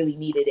really, really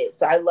needed it.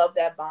 So I love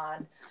that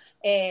bond.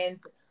 And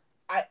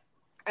I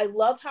I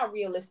love how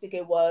realistic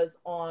it was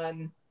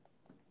on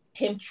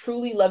him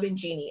truly loving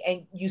Jeannie.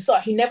 And you saw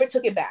he never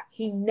took it back.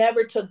 He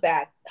never took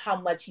back how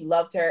much he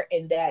loved her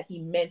and that he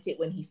meant it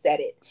when he said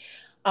it.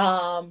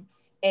 Um,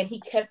 and he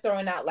kept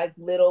throwing out like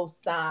little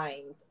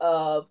signs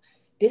of,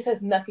 this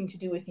has nothing to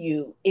do with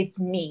you. It's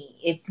me.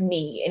 It's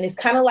me. And it's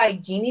kind of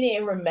like Jeannie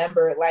didn't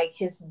remember, like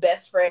his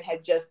best friend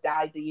had just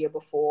died the year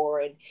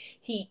before. And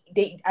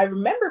I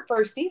remember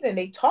first season,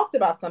 they talked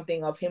about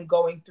something of him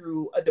going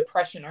through a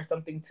depression or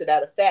something to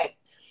that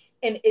effect.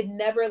 And it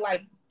never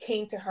like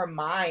came to her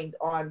mind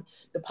on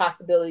the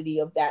possibility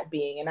of that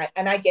being,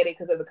 and I get it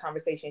because of the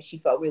conversation. She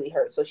felt really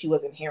hurt, so she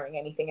wasn't hearing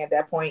anything at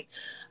that point.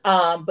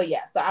 But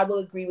yeah, so I will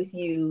agree with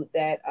you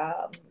that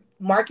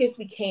Marcus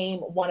became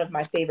one of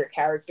my favorite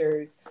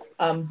characters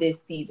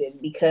this season,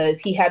 because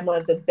he had one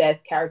of the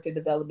best character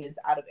developments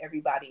out of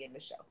everybody in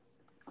the show.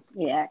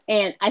 Yeah,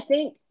 and I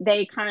think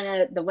they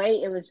kind of, the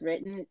way it was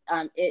written,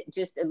 it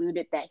just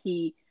alluded that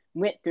he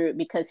went through it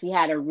because he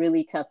had a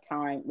really tough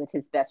time with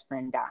his best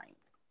friend dying.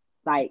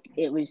 Like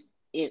it was,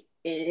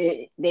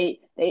 they,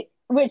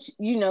 which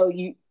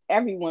you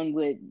everyone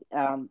would,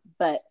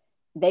 but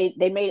they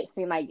made it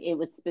seem like it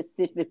was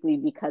specifically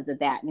because of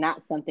that,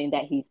 not something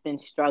that he's been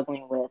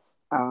struggling with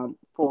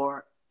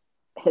for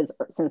his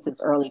since his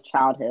early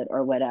childhood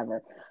or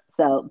whatever.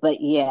 So, but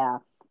yeah,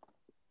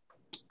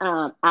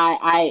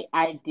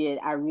 I did.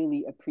 I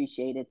really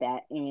appreciated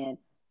that, and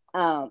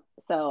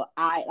so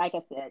like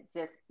I said,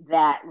 just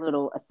that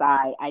little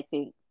aside. I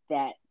think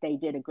that they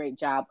did a great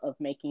job of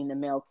making the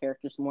male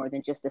characters more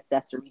than just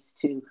accessories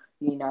to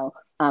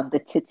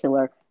the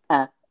titular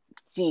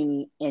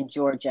Jeannie and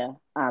Georgia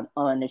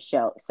on the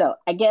show. So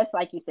I guess,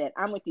 like you said,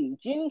 I'm with you.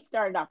 Jeannie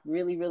started off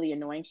really, really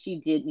annoying. She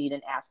did need an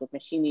ass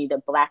whooping. She needed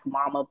a black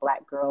mama,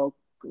 black girl,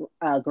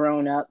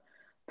 grown up.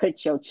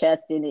 Put your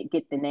chest in it,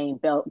 get the name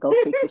belt, go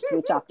pick your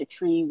switch off the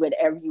tree,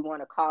 whatever you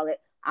want to call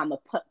it. I'm a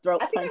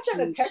throat I think punch I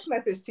sent a you. text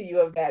message to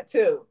you of that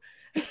too.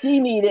 She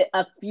needed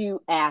a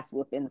few ass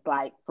whoopings,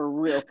 like for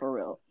real, for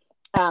real.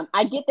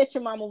 I get that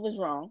your mama was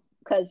wrong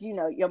because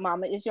your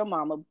mama is your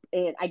mama,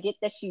 and I get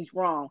that she's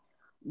wrong,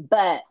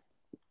 but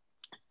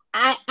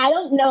I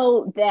don't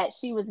know that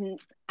she was.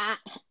 I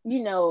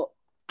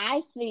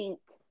I think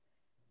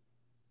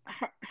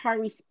her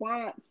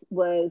response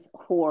was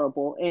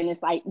horrible, and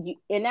it's like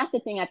and that's the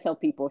thing I tell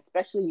people,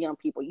 especially young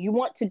people. You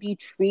want to be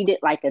treated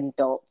like an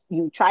adult,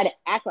 you try to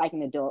act like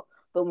an adult,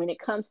 but when it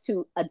comes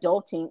to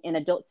adulting in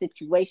adult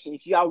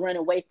situations, y'all run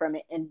away from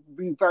it and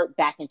revert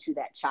back into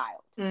that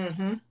child.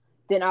 Mm-hmm.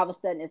 Then all of a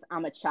sudden it's,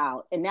 I'm a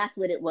child, and that's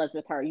what it was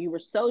with her. You were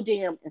so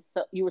damn, and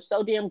so you were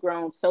so damn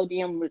grown, so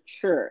damn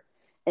mature,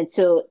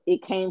 until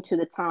it came to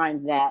the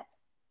time that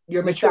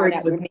Your you found maturity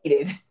out was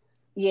needed.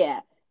 yeah.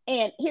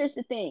 And here's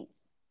the thing,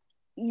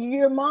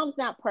 your mom's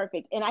not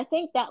perfect. And I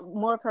think that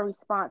more of her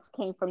response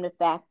came from the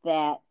fact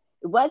that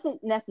it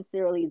wasn't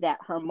necessarily that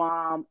her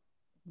mom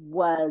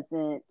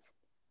wasn't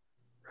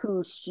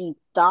who she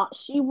thought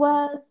she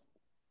was.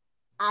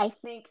 I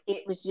think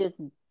it was just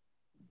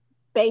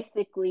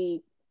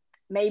basically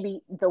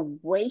maybe the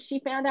way she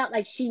found out.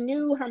 Like, she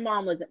knew her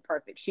mom wasn't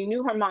perfect. She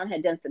knew her mom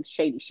had done some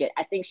shady shit.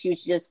 I think she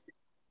was just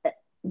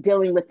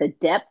dealing with the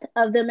depth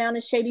of the amount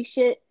of shady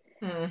shit,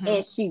 Mm-hmm.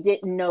 and she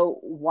didn't know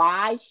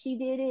why she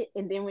did it.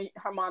 And then when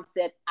her mom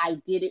said, I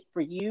did it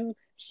for you,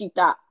 she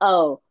thought,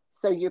 oh,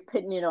 so you're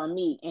putting it on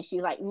me. And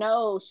she's like,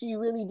 no, she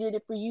really did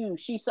it for you.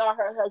 She saw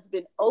her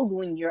husband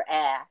ogling your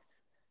ass,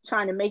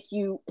 trying to make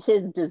you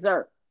his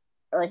dessert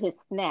or his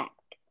snack,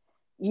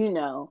 you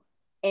know.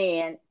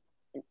 And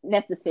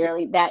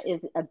necessarily that is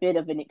a bit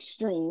of an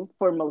extreme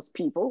for most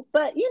people,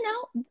 but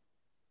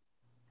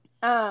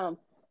um,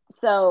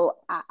 so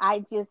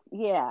I just,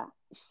 yeah,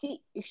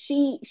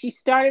 she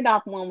started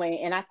off one way,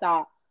 and I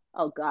thought,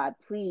 oh God,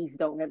 please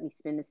don't let me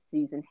spend this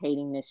season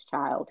hating this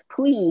child.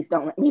 Please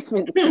don't let me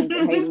spend the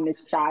season hating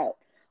this child.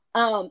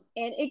 And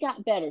it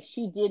got better.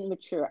 She did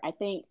mature. I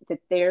think the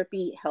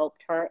therapy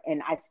helped her,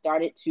 and I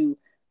started to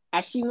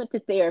as she went to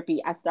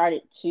therapy, I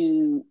started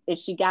to, if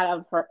she got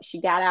out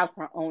of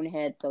her own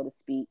head, so to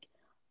speak.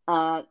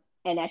 Um,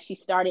 and as she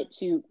started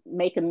to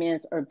make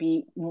amends or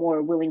be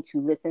more willing to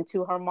listen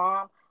to her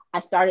mom, I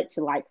started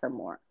to like her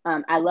more.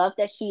 I love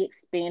that she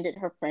expanded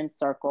her friend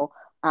circle.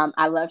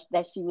 I love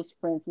that she was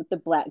friends with the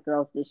black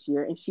girls this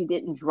year, and she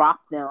didn't drop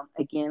them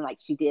again like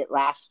she did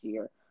last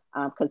year.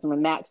 Because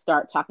when Max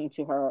started talking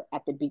to her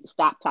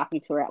stopped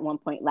talking to her at one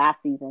point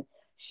last season,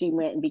 she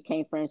went and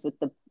became friends with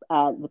the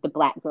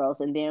black girls,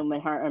 and then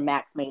when her and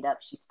Max made up,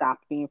 she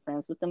stopped being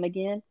friends with them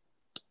again.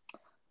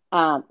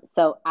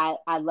 So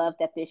I love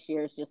that this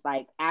year is just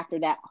like after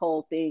that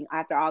whole thing,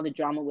 after all the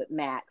drama with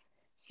Max,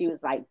 she was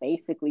like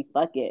basically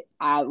fuck it.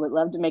 I would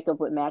love to make up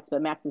with Max,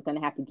 but Max is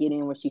gonna have to get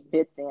in where she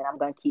fits in. I'm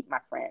gonna keep my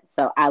friends.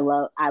 So I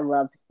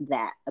love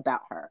that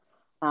about her.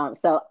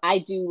 So I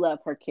do love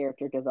her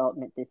character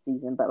development this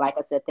season. But like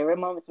I said, there were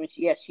moments when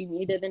she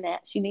needed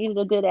she needed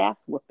a good ass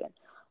whooping.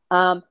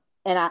 Um,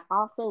 and I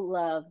also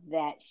love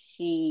that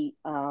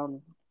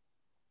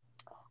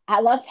I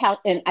loved how,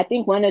 and I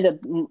think one of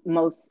the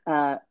most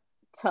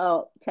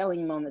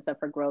telling moments of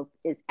her growth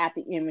is at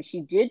the end when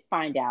she did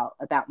find out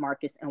about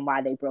Marcus and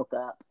why they broke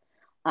up.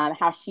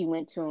 How she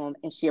went to him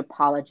and she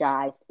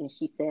apologized and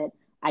she said,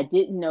 "I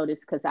didn't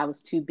notice because I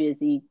was too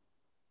busy."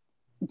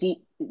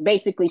 Deep,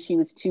 basically, she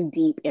was too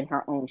deep in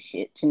her own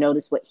shit to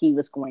notice what he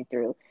was going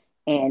through,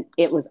 and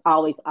it was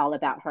always all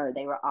about her.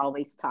 They were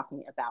always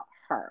talking about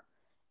her.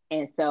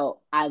 And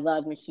so I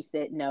love when she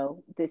said,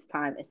 "No, this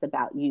time it's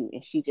about you."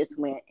 And she just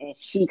went and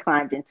she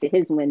climbed into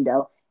his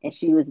window and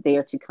she was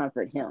there to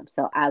comfort him.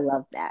 So I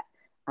love that.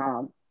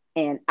 Um,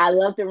 and I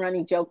love the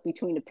running joke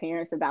between the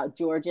parents about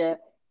Georgia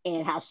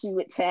and how she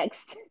would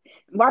text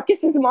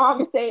Marcus's mom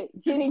and say,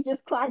 "Ginny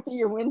just climbed through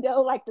your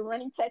window," like the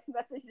running text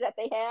message that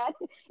they had.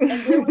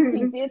 And then when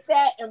she did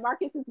that, and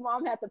Marcus's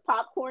mom had the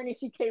popcorn and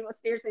she came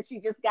upstairs and she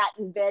just got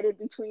embedded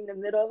between the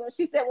middle of them,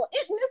 she said, "Well,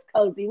 isn't this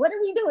cozy? What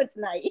are we doing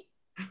tonight?"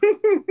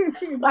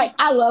 Like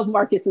I love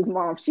Marcus's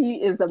mom. She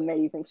is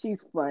amazing. She's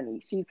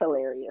funny. She's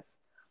hilarious.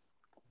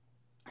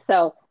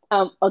 So,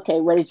 okay,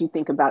 what did you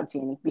think about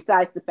Jeannie?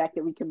 Besides the fact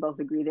that we can both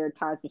agree there are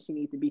times when she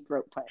needs to be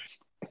throat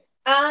punched.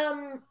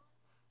 um,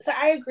 so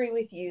I agree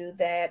with you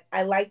that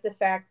I like the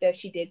fact that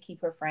she did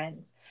keep her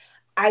friends.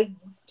 I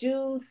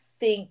do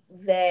think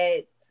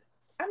that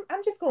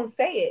I'm just gonna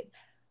say it.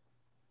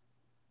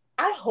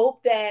 I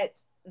hope that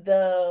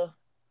the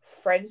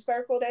friend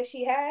circle that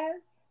she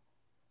has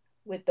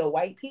with the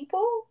white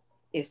people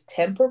is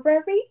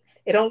temporary.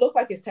 It don't look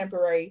like it's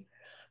temporary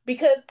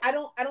because I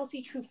don't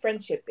see true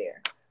friendship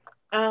there.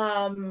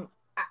 I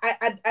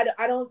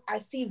don't I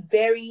see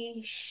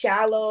very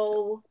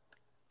shallow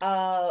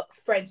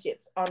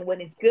friendships on when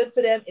it's good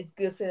for them, it's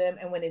good for them,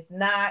 and when it's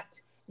not,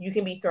 you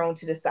can be thrown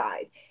to the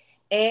side.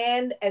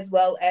 And as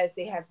well as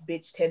they have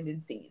bitch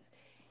tendencies.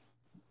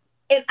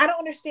 And I don't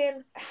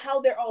understand how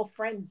they're all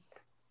friends.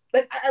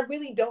 Like I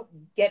really don't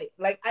get it.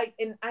 Like I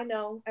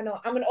know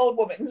I'm an old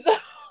woman, so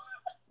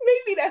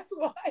maybe that's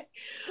why.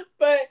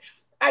 But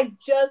I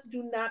just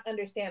do not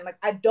understand. Like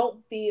I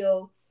don't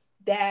feel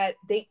that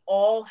they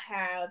all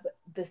have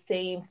the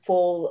same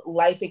full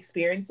life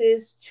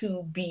experiences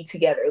to be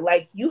together.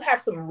 Like you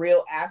have some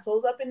real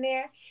assholes up in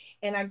there,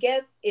 and I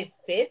guess it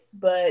fits,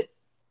 but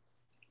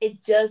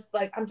it just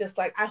like I'm just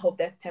like I hope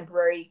that's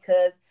temporary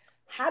because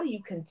how do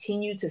you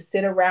continue to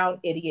sit around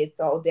idiots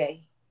all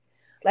day?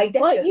 Like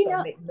that Well, just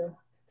don't make no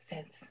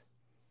sense.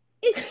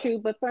 it's true,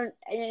 but for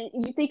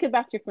and you think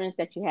about your friends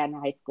that you had in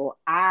high school.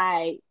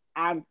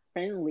 I'm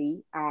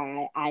friendly.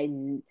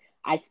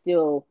 I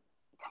still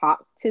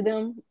talk to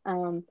them,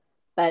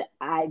 but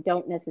I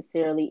don't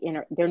necessarily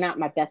they're not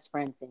my best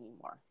friends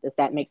anymore. Does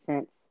that make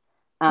sense?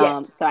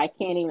 Yes, So I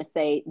can't even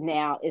say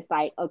now. It's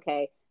like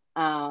okay,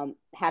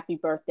 happy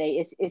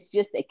birthday. It's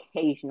just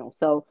occasional.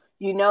 So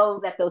you know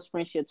that those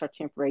friendships are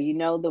temporary. You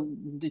know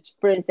the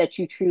friends that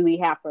you truly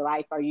have for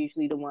life are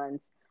usually the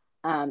ones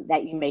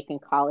that you make in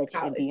college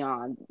and college.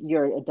 beyond,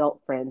 your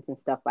adult friends and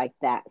stuff like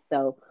that.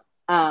 So,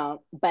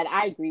 but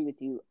I agree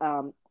with you.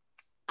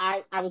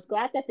 I was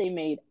glad that they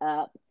made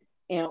up.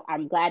 And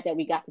I'm glad that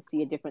we got to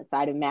see a different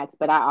side of Max,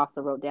 but I also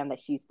wrote down that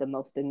she's the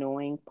most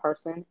annoying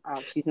person.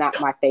 She's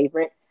not my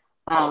favorite.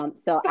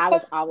 So I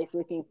was always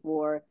looking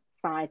for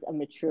signs of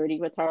maturity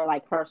with her,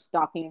 like her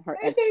stalking her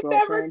And ex they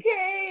never girlfriend.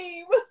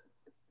 came.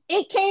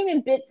 It came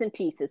in bits and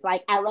pieces.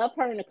 Like I love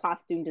her and a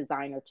costume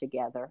designer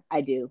together.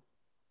 I do.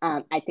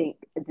 I think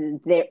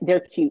they're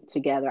cute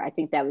together. I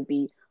think that would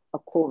be a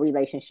cool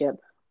relationship.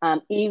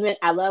 Even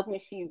I love when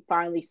she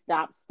finally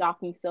stopped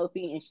stalking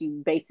Sophie and she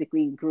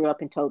basically grew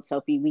up and told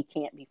Sophie, "We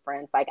can't be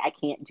friends. Like I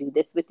can't do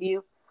this with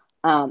you."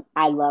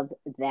 I loved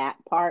that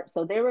part.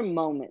 So there were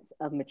moments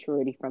of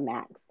maturity from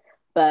Max.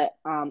 But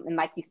and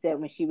like you said,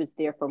 when she was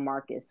there for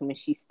Marcus, when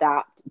she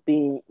stopped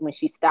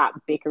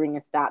bickering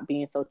and stopped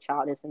being so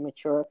childish and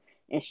mature,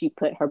 and she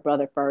put her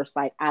brother first.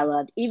 Like I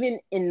loved, even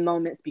in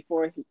moments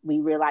before we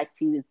realized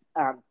he was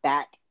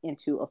back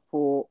into a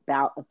full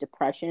bout of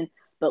depression.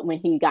 But when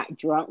he got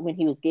drunk, when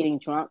he was getting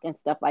drunk and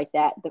stuff like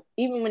that,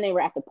 even when they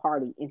were at the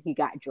party and he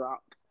got drunk,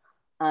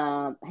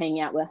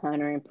 hanging out with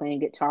Hunter and playing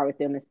guitar with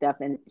them and stuff.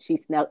 And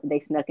they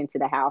snuck into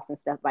the house and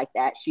stuff like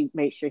that. She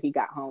made sure he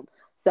got home.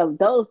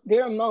 So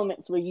there are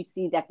moments where you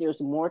see that there's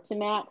more to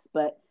Max,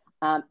 but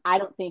I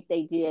don't think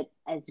they did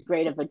as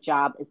great of a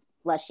job as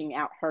fleshing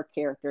out her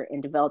character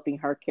and developing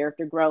her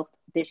character growth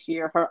this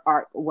year. Her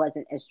arc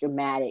wasn't as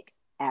dramatic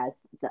as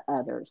the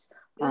other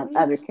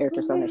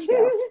characters on the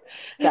show.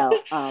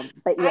 So,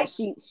 but yeah,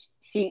 I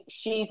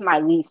she's my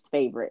least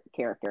favorite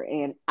character,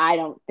 and I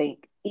don't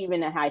think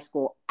even in high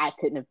school I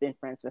couldn't have been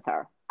friends with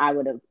her. I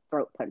would have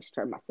throat punched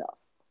her myself.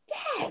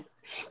 yes,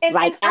 and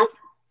Like,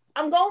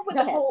 I'm going with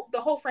go ahead.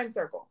 the whole friend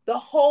circle, the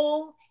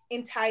whole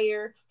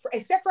entire,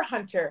 except for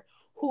Hunter,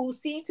 who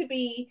seemed to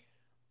be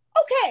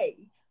okay.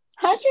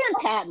 Hunter and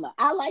Padma.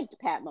 I liked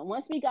Padma.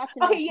 Once we got to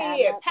know Okay,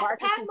 yeah. Padma,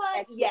 Marcus's Padma,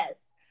 ex, yes.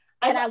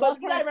 and I But love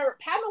you got to her. remember,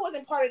 Padma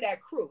wasn't part of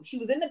that crew. She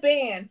was in the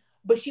band,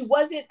 but she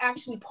wasn't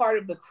actually part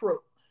of the crew.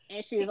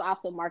 And she was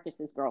also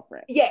Marcus's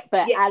girlfriend. Yes,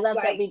 But yes, I love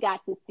that like we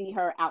got to see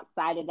her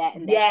outside of that,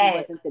 and that she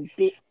yes. wasn't the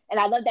bit. And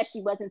I love that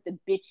she wasn't the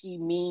bitchy,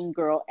 mean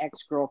girl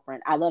ex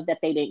girlfriend. I love that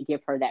they didn't give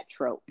her that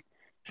trope.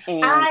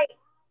 And I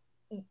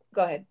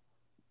go ahead.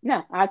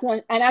 no, I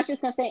was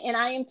just gonna say, and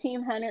I am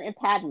Team Hunter and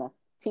Padma,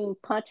 Team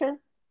Punter,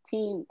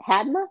 Team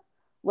Hadma,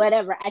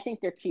 whatever. I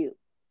think they're cute.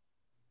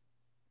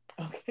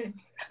 Okay,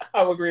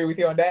 I'll agree with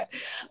you on that.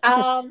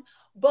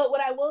 But what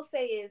I will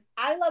say is,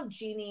 I love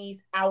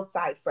Jeannie's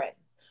outside friends.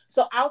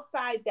 So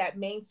outside that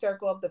main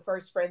circle of the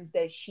first friends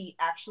that she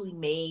actually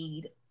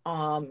made,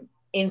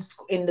 in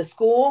the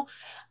school,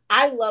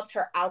 I loved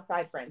her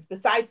outside friends.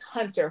 Besides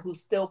Hunter,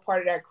 who's still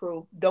part of that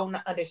crew, don't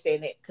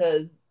understand it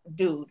because,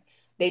 dude,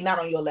 they not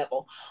on your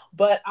level.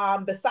 But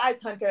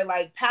besides Hunter,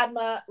 like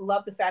Padma,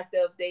 love the fact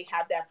that they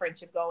have that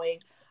friendship going.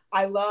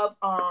 I love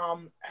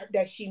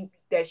that she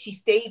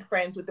stayed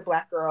friends with the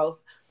black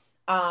girls.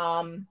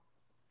 Um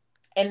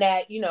and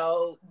that,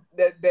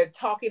 they're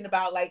talking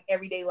about like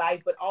everyday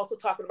life, but also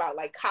talking about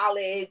like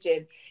college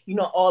and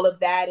all of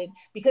that, and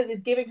because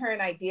it's giving her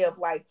an idea of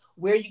like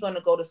where you're going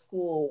to go to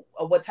school,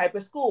 or what type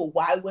of school.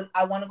 Why would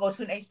I want to go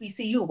to an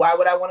HBCU? Why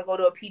would I want to go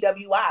to a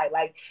PWI?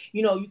 Like,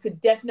 you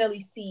could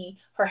definitely see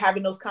her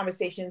having those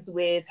conversations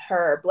with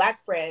her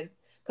black friends,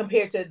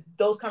 compared to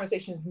those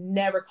conversations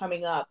never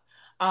coming up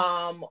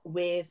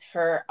with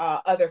her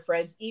other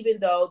friends, even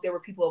though there were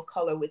people of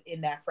color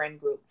within that friend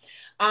group.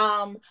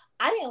 um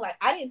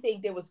I didn't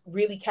think there was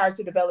really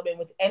character development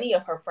with any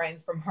of her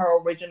friends from her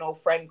original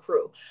friend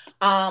crew.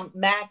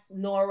 Max,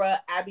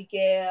 Nora,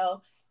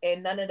 Abigail,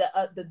 and none of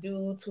the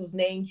dudes whose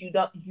names you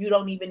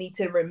don't even need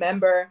to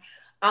remember.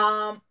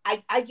 I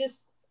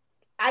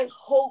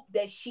hope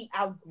that she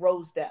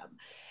outgrows them.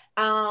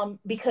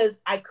 Because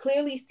I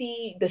clearly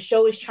see the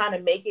show is trying to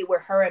make it where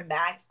her and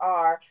Max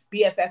are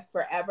BFFs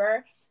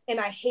forever. And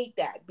I hate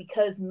that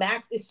because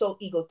Max is so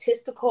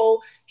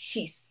egotistical.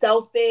 She's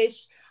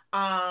selfish.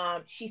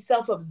 She's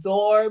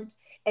self-absorbed.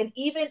 And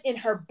even in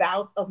her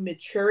bouts of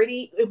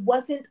maturity, it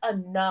wasn't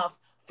enough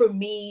for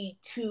me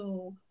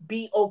to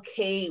be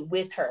okay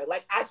with her.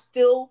 Like,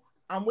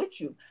 I'm with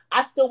you.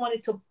 I still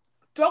wanted to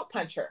throat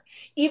punch her.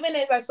 Even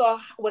as I saw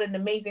what an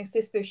amazing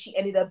sister she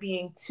ended up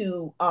being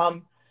to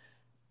oh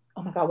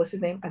my God, what's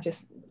his name? I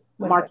just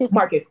Marcus.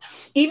 Marcus.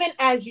 Even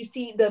as you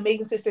see the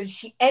amazing sister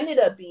she ended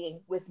up being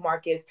with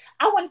Marcus,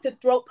 I wanted to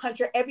throat punch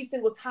her every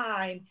single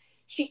time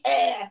she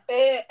and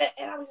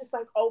I was just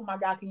like, oh my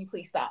God, can you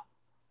please stop?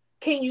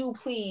 Can you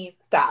please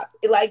stop?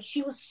 Like,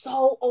 she was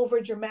so over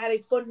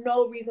dramatic for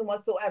no reason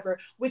whatsoever,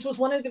 which was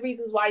one of the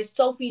reasons why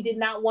Sophie did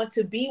not want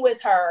to be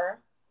with her,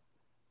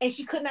 and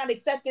she could not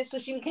accept it, so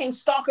she became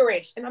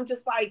stalkerish. And I'm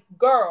just like,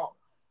 girl,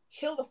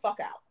 chill the fuck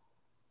out.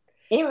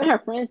 Even her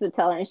friends would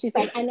tell her, and she's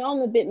like, "I know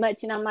I'm a bit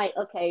much," and I'm like,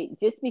 "Okay,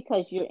 just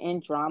because you're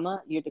in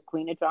drama, you're the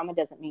queen of drama,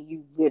 doesn't mean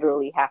you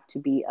literally have to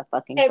be a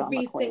fucking drama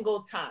Every queen."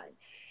 single time.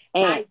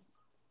 And I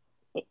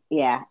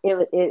yeah,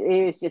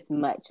 it was just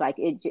much. Like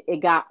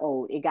it got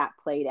old. It got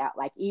played out.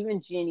 Like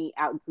even Jenny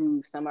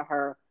outgrew some of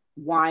her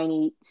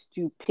whiny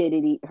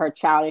stupidity, her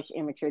childish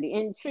immaturity.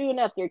 And true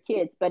enough, they're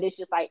kids, but it's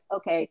just like,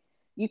 okay,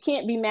 you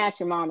can't be mad at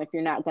your mom if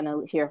you're not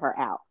gonna hear her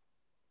out.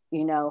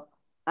 You know.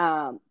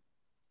 Um,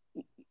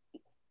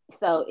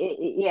 so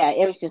yeah,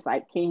 it was just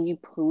like, can you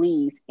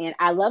please? And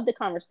I love the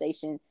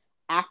conversation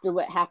after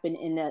what happened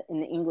in the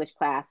English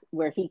class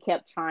where he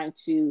kept trying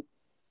to,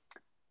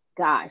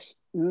 gosh,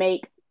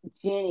 make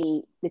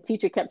Jenny, the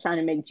teacher kept trying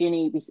to make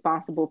Jenny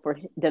responsible for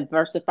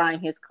diversifying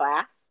his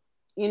class,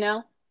 you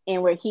know,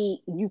 and where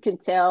you can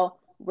tell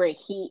where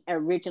he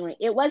originally,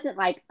 it wasn't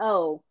like,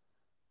 oh,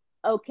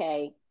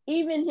 okay,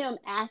 even him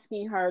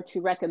asking her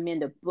to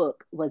recommend a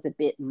book was a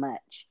bit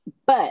much.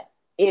 But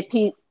if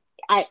he,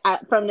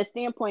 from the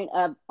standpoint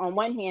of, on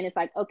one hand, it's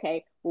like,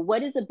 okay, well,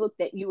 what is a book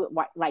that you would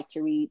like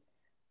to read?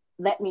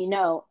 Let me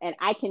know, and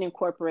I can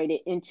incorporate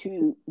it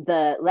into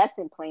the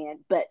lesson plan,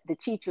 but the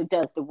teacher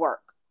does the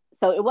work.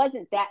 So it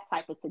wasn't that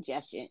type of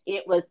suggestion.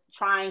 It was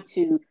trying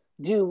to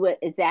do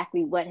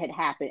exactly what had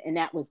happened, and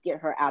that was get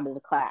her out of the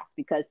class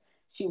because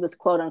she was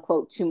quote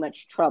unquote too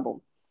much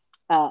trouble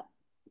uh,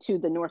 to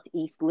the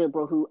Northeast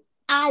liberal who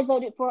I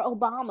voted for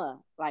Obama.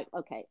 Like,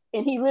 okay.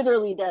 And he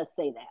literally does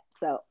say that.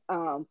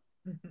 So,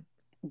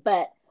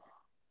 but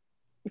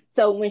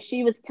so when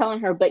she was telling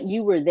her, but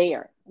you were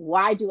there,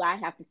 why do I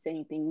have to say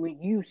anything when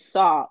you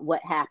saw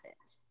what happened?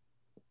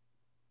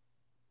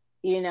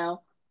 You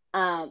know?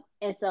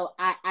 And so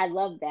I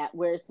love that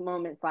where it's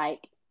moments like,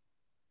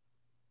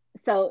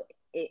 so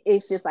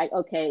it's just like,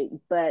 okay,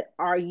 but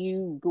are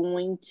you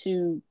going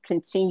to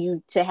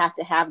continue to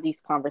have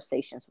these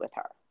conversations with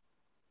her?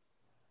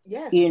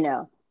 Yes. You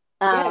know?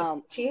 Yes,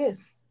 Um, she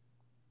is.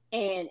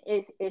 and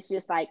it's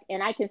just like,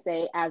 and I can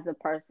say as a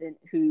person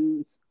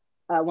who's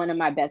one of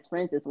my best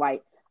friends is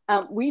white,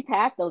 we've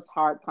had those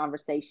hard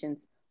conversations,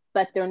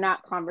 but they're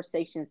not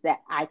conversations that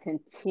I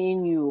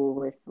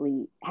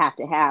continuously have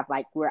to have,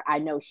 like where I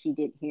know she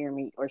didn't hear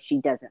me or she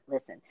doesn't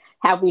listen.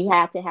 Have we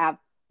had to have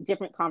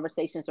different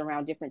conversations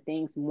around different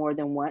things more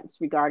than once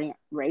regarding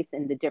race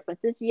and the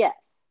differences? Yes.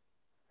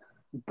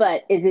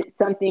 But is it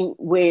something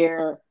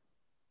where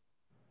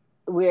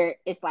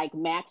it's like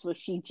Max, where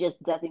she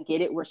just doesn't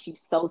get it, where she's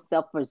so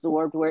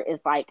self-absorbed, where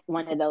it's like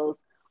one of those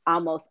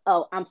almost,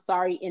 oh, I'm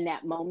sorry in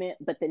that moment,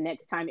 but the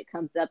next time it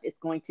comes up, it's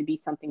going to be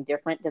something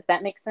different. Does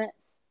that make sense?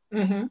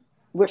 Mm-hmm.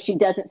 Where she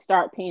doesn't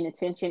start paying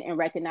attention and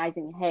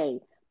recognizing, hey,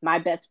 my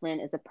best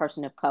friend is a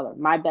person of color.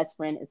 My best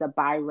friend is a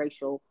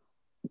biracial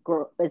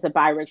girl, is a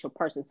biracial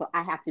person. So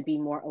I have to be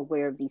more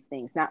aware of these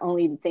things, not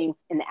only the things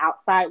in the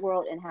outside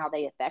world and how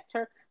they affect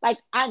her. Like,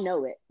 I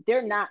know it.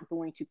 They're not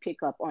going to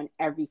pick up on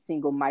every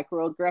single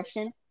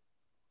microaggression,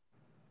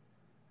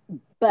 So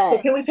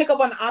but can we pick up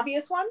on the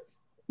obvious ones?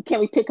 can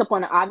we pick up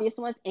on the obvious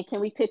ones, and can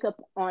we pick up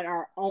on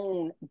our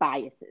own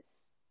biases?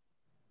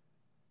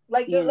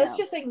 Like You let's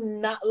know? just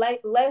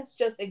let's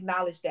just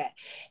acknowledge that.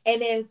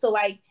 And then so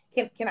like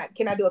can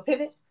I do a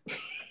pivot?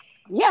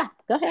 Yeah,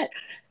 go ahead.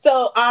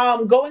 So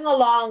going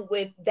along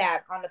with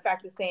that on the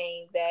fact of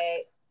saying that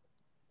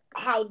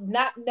how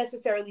not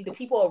necessarily the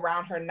people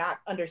around her not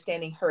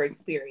understanding her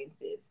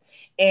experiences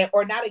and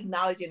or not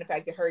acknowledging the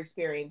fact that her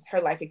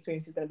life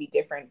experience is going to be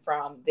different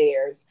from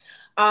theirs.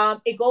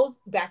 It goes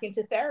back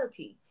into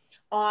therapy.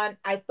 On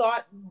I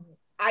thought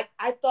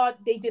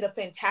they did a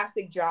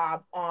fantastic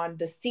job on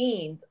the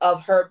scenes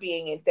of her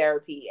being in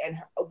therapy and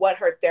what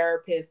her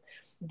therapist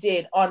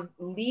did on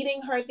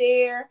leading her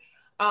there,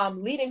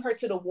 leading her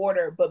to the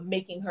water, but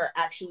making her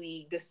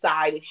actually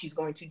decide if she's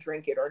going to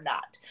drink it or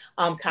not,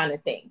 kind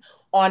of thing.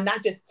 On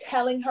not just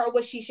telling her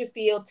what she should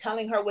feel,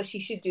 telling her what she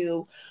should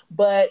do,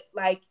 but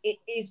like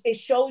it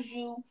shows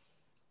you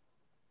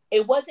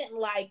it wasn't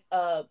like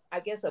I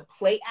guess a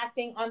play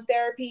acting on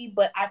therapy,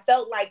 but I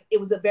felt like it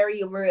was a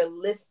very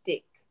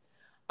realistic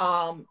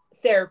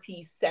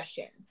therapy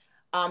session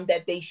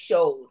that they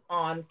showed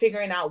on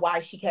figuring out why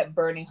she kept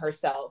burning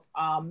herself,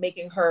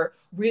 making her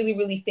really,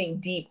 really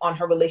think deep on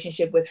her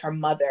relationship with her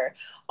mother,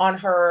 on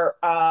her,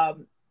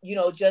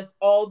 just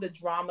all the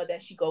drama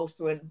that she goes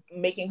through and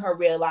making her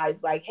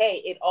realize, like,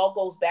 hey, it all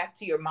goes back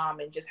to your mom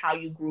and just how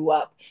you grew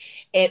up.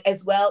 And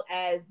as well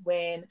as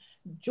when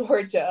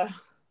Georgia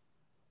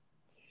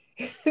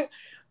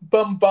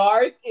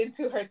bombards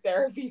into her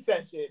therapy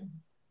session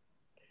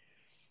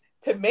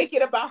to make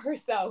it about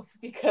herself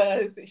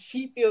because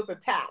she feels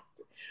attacked.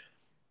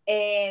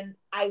 And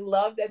I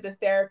love that the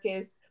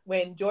therapist,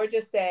 when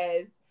Georgia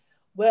says,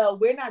 well,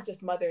 we're not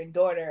just mother and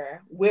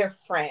daughter, we're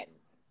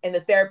friends. And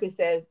the therapist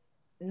says,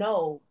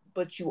 no,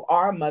 but you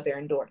are mother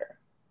and daughter.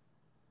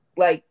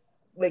 Like,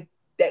 like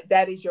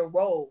that is your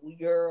role.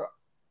 You're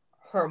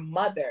her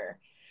mother.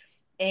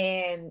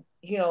 And,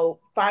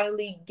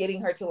 finally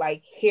getting her to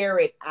like hear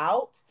it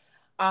out.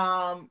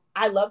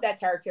 I love that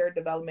character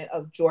development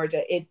of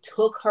Georgia. It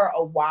took her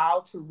a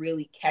while to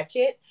really catch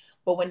it,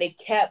 but when they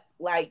kept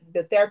like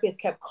the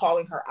therapist kept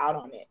calling her out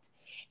on it.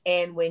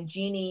 And when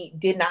Jeannie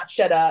did not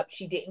shut up,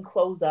 she didn't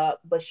close up,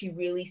 but she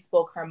really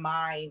spoke her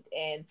mind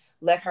and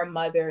let her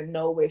mother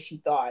know where she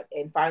thought.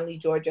 And finally,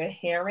 Georgia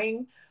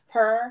hearing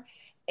her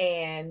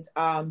and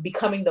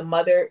becoming the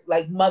mother,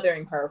 like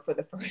mothering her for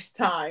the first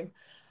time,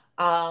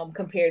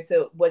 compared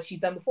to what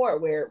she's done before,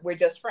 where we're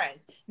just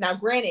friends. Now,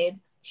 granted,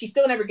 she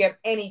still never get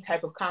any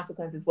type of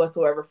consequences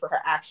whatsoever for her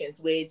actions,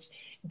 which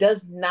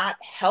does not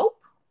help.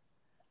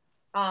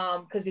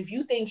 Because if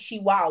you think she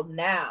wild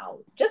now,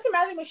 just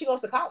imagine when she goes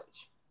to college.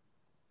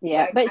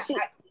 Yeah, Like, but she,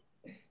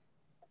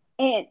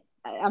 and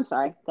I'm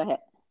sorry, go ahead.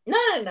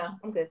 no,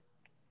 I'm good.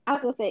 I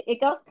was gonna say it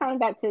goes coming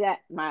back to that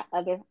my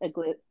other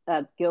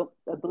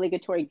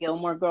obligatory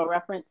Gilmore Girl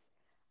reference.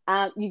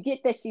 You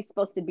get that she's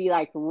supposed to be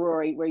like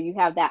Rory, where you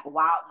have that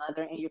wild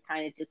mother, and you're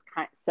kind of just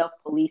kind of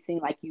self-policing.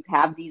 Like you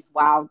have these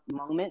wild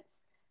moments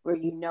where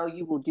you know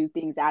you will do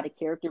things out of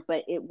character,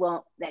 but it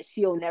won't. That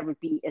she'll never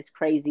be as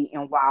crazy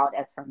and wild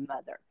as her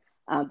mother.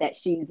 That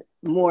she's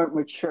more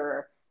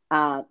mature.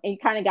 And you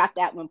kind of got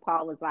that when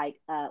Paul was like,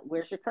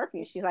 "Where's your curfew?"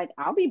 And she's like,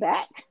 "I'll be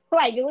back."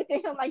 Like you looked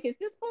at him like, "Is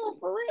this fool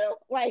for real?"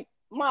 Like,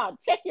 Mom,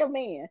 check your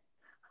man.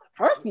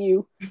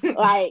 Curfew,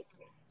 like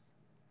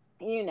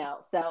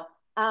so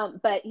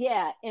but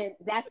yeah, and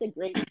that's a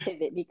great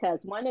pivot because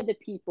one of the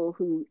people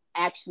who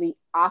actually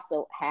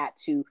also had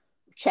to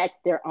check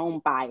their own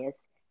bias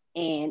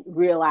and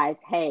realize,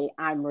 hey,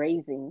 I'm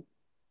raising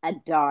a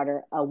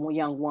daughter, a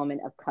young woman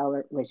of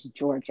color, was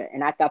Georgia.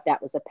 And I thought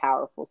that was a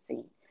powerful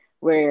scene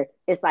where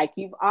it's like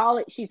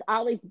she's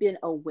always been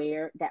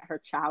aware that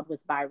her child was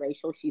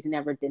biracial. She's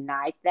never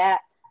denied that.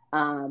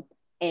 Um,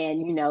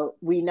 and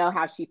we know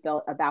how she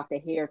felt about the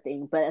hair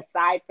thing, but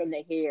aside from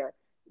the hair,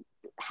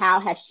 how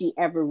has she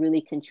ever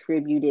really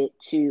contributed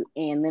to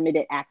and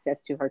limited access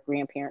to her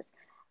grandparents?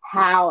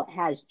 How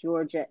has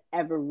Georgia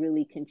ever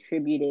really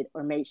contributed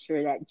or made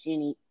sure that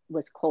Ginny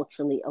was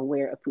culturally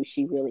aware of who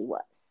she really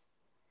was?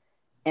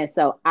 And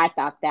so I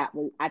thought that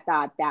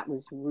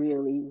was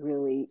really,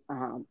 really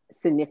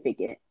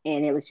significant.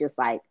 And it was just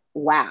like,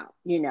 wow,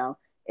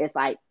 it's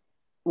like,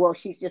 well,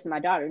 she's just my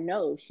daughter.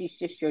 No, she's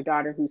just your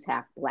daughter who's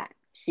half black.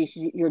 She's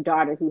your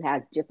daughter who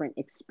has different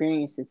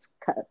experiences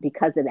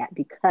because of that,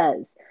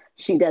 because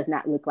she does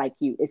not look like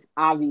you. It's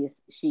obvious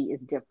she is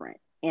different.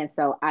 And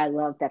so I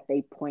love that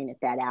they pointed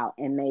that out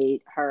and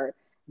made her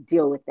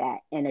deal with that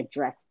and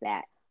address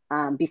that.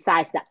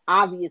 Besides the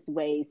obvious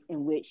ways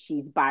in which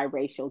she's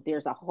biracial,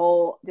 there's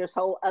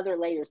whole other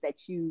layers that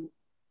you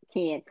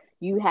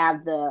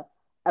have the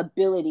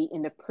ability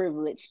and the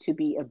privilege to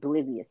be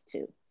oblivious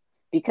to,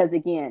 because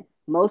again,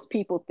 most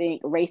people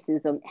think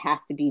racism has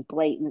to be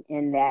blatant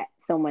in that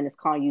someone is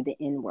calling you the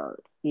N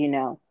word,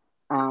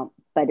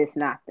 but it's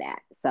not that.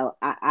 So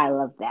I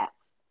love that.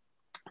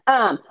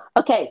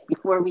 Okay,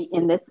 before we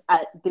end this,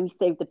 then we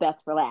save the best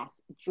for last.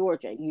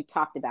 Georgia, you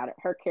talked about it.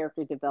 Her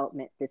character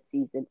development this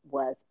season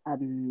was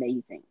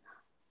amazing.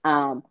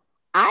 Um,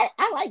 I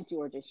like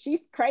Georgia.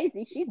 She's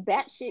crazy. She's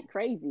batshit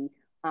crazy.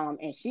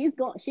 And she's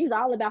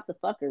all about the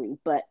fuckery.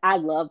 But I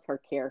love her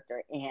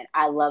character, and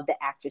I love the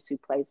actress who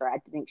plays her. I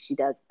think she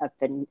does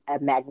a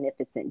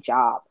magnificent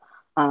job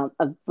of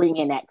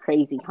bringing that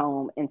crazy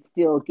home and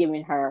still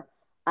giving her.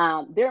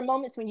 There are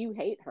moments when you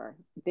hate her.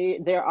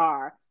 There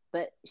are,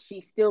 but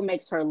she still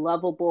makes her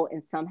lovable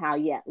and somehow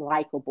yet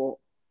likable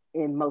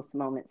in most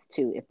moments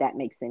too, if that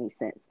makes any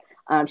sense.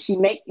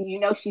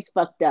 She's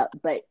fucked up,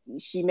 but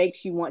she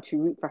makes you want to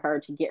root for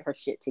her to get her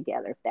shit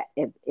together.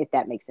 If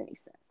that makes any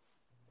sense.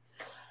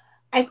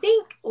 I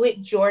think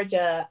with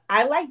Georgia,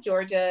 I like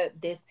Georgia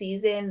this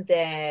season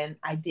than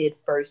I did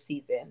first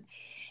season.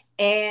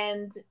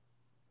 And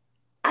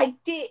I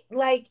did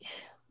like,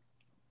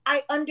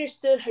 I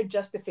understood her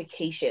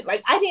justification.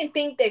 Like, I didn't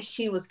think that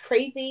she was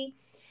crazy.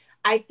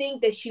 I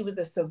think that she was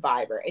a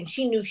survivor, and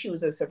she knew she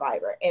was a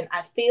survivor. And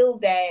I feel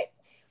that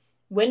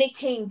when it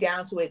came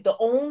down to it, the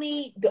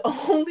only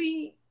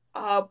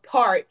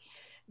part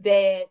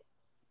that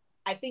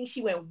I think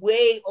she went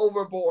way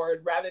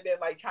overboard rather than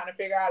like trying to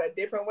figure out a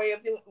different way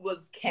of doing it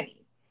was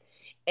Kenny.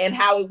 And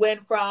how it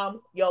went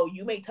from, yo,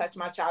 you may touch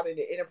my child in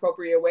an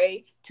inappropriate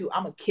way to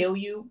I'm gonna kill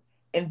you.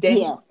 And then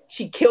Yes.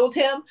 she killed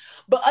him.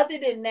 But other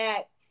than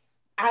that,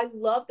 I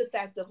love the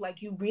fact of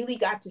like you really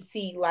got to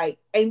see like,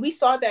 and we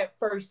saw that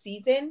first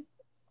season,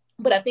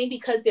 but I think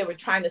because they were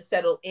trying to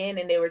settle in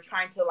and they were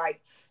trying to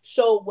like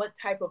show what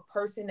type of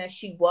person that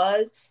she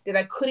was, that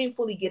I couldn't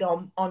fully get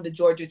on the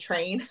Georgia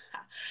train.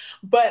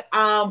 But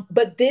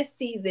this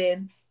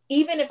season,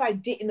 even if I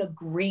didn't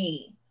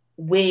agree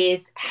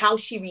with how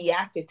she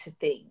reacted to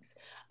things,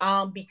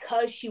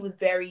 because she was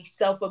very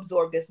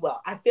self-absorbed as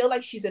well. I feel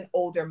like she's an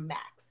older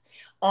Max.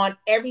 On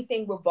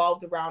everything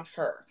revolved around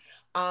her.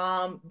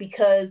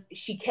 Because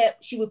she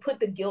would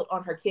put the guilt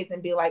on her kids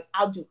and be like,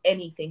 I'll do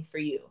anything for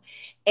you.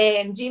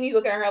 And Jeannie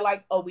looking at her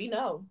like, oh, we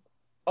know.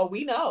 Oh,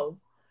 we know.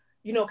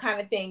 Kind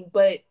of thing.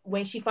 But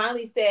when she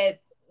finally said,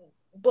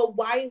 but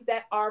why is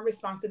that our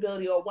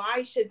responsibility? Or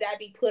why should that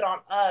be put on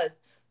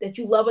us, that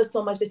you love us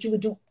so much that you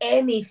would do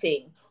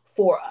anything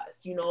for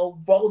us?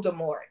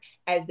 Voldemort,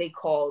 as they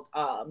called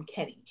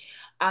Kenny.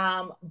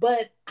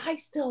 But I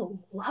still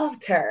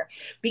loved her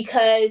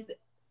because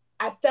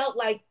I felt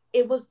like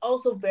it was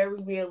also very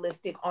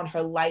realistic on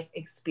her life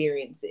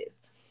experiences.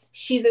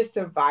 She's a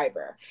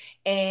survivor.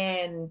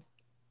 And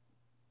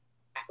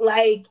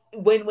like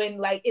when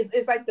like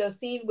it's like the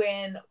scene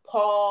when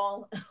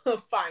Paul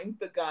finds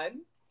the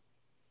gun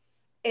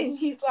and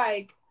he's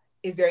like,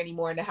 is there any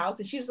more in the house?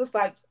 And she was just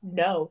like,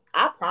 no,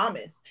 I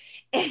promise.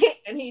 And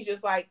he's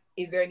just like,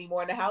 is there any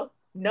more in the house?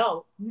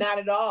 No, not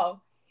at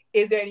all.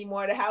 Is there any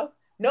more in the house?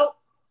 Nope,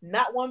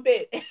 not one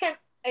bit.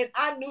 And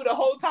I knew the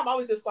whole time, I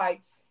was just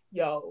like,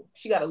 yo,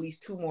 she got at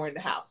least two more in the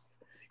house.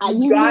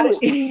 You You got knew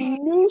it. it. You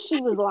knew she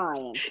was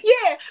lying.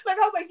 Yeah, like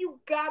I was like, you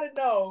gotta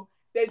know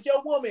that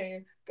your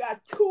woman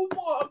got two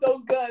more of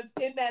those guns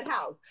in that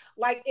house.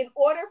 Like, in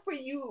order for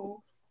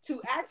you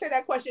to ask her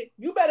that question,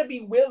 you better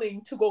be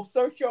willing to go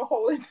search your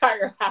whole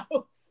entire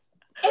house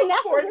And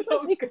that's for the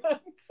difference those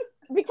guns.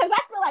 because I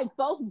feel like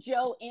both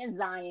Joe and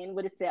Zion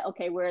would have said,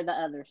 okay, where are the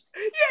others?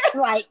 Yeah.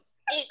 Like,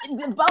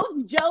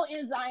 both Joe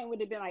and Zion would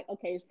have been like,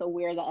 okay, so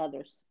where are the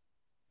others?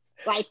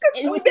 Like,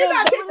 and with They're them,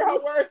 not they taking would have her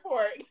just, word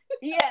for it.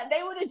 yeah,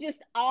 they would have just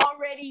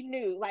already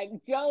knew. Like,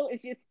 Joe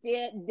is just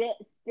standing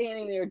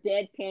there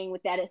deadpan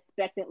with that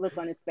expectant look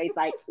on his face,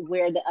 like,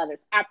 where are the others?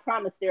 I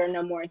promise there are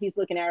no more. And he's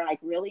looking at her like,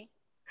 really?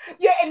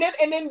 Yeah,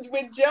 and then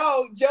with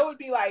Joe would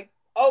be like,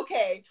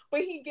 okay,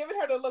 but he giving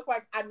her the look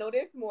like, I know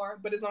there's more,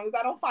 but as long as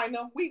I don't find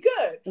them, we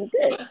good.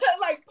 Good. But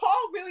like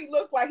Paul really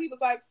looked like he was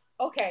like,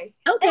 okay,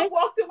 and Okay.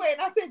 walked away.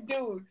 And I said,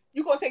 dude,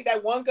 you gonna take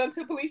that one gun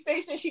to the police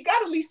station? She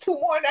got at least two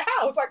more in the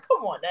house. Like,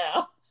 come on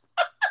now.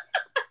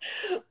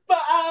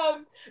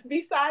 But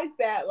besides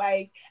that,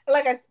 like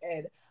I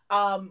said,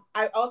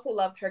 I also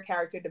loved her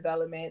character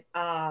development.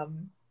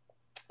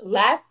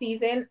 Last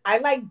season, I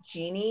like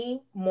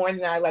Jeannie more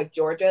than I like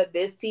Georgia.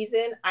 This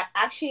season, I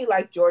actually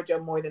like Georgia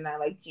more than I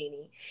like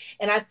Jeannie.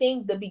 And I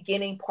think the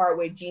beginning part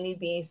where Jeannie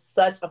being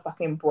such a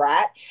fucking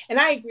brat, and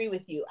I agree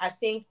with you. I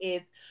think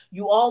it's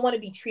you all want to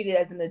be treated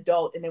as an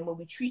adult, and then when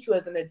we treat you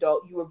as an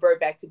adult, you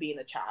revert back to being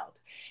a child.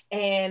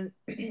 And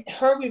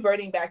her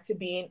reverting back to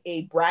being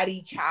a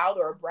bratty child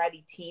or a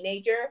bratty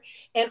teenager,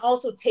 and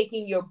also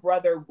taking your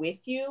brother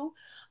with you,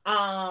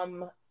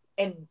 and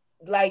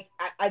like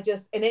I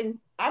just and then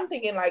I'm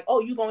thinking like, oh,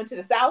 you going to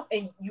the South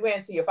and you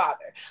answer your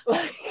father.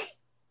 Like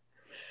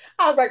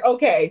I was like,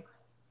 okay.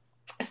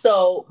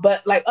 So,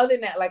 but like other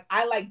than that, like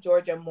I like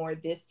Georgia more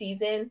this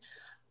season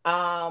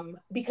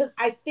because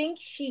I think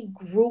she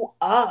grew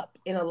up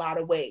in a lot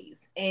of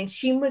ways and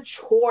she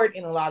matured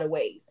in a lot of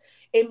ways.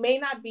 It may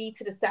not be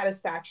to the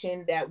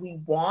satisfaction that we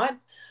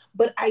want,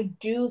 but I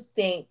do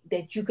think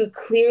that you could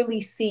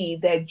clearly see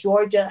that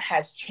Georgia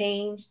has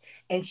changed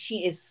and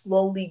she is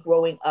slowly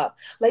growing up.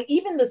 Like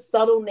even the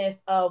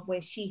subtleness of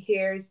when she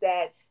hears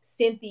that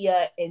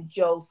Cynthia and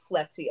Joe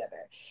slept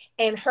together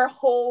and her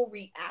whole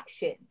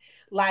reaction,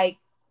 like,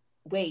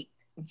 wait,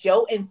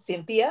 Joe and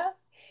Cynthia?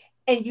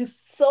 And you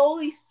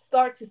slowly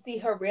start to see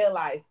her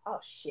realize, oh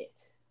shit,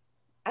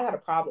 I got a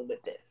problem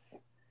with this.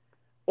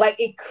 Like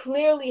it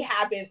clearly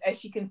happens as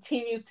she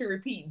continues to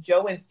repeat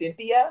Joe and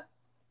Cynthia.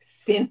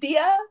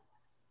 Cynthia?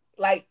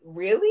 Like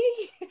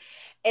really?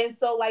 And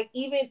so like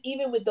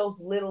even with those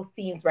little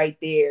scenes right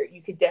there,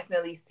 you could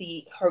definitely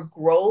see her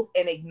growth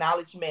and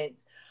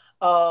acknowledgement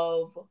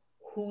of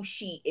who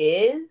she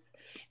is.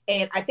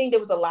 And I think there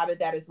was a lot of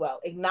that as well,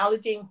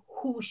 acknowledging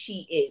who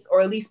she is,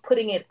 or at least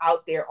putting it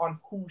out there on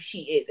who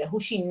she is and who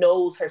she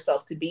knows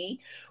herself to be,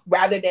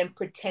 rather than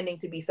pretending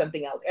to be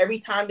something else. Every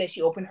time that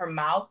she opened her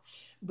mouth,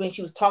 when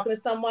she was talking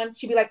to someone,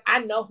 she'd be like,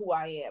 I know who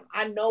I am.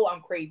 I know I'm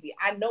crazy.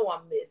 I know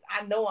I'm this.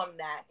 I know I'm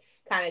that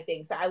kind of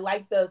thing. So I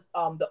like the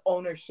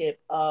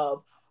ownership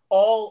of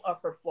all of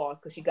her flaws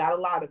because she got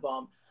a lot of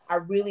them. I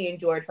really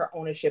enjoyed her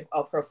ownership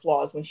of her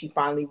flaws when she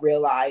finally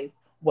realized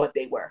what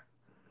they were.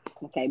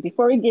 Okay,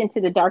 before we get into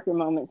the darker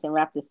moments and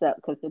wrap this up,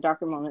 because the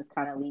darker moments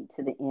kind of lead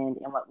to the end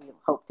and what we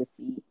hope to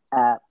see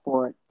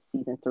for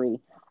season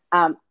three.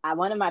 One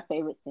of my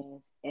favorite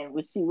scenes, in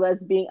which she was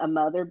being a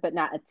mother, but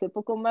not a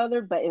typical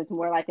mother, but it was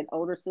more like an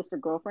older sister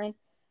girlfriend.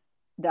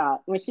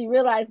 When she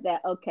realized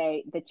that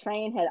okay, the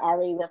train had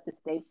already left the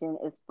station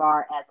as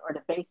far as, or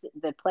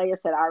the players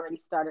had already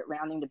started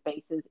rounding the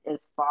bases as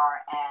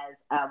far as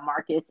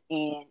Marcus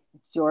and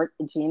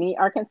Ginny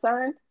are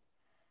concerned,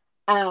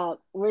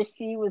 where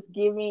she was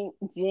giving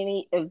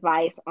Jenny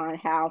advice on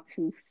how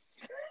to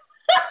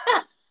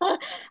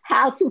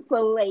how to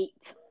fillet.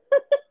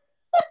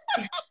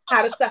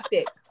 How to suck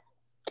it.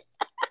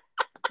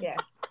 Yes.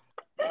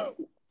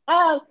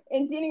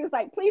 And Jenny was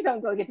like, "Please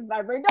don't go get the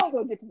vibrator. Don't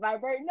go get the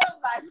vibrator. No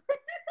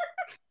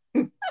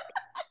vibrator."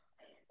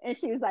 And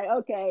she was like,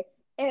 "Okay."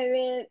 And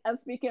then I'm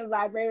speaking of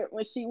vibrator,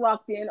 when she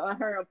walked in on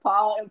her and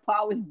Paul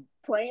was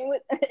playing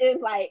with,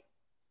 it's like,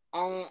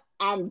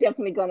 I'm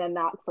definitely gonna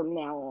knock from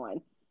now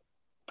on.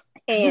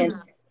 And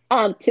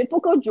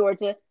typical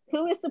Georgia,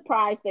 who is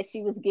surprised that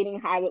she was getting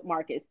high with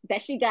Marcus,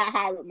 that she got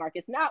high with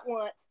Marcus, not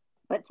once,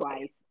 but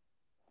twice.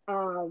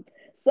 Um,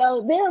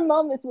 so there are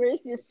moments where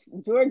it's just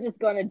Georgia's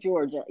gonna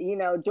Georgia,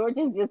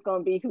 Georgia's just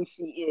gonna be who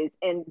she is.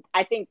 And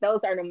I think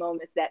those are the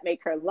moments that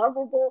make her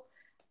lovable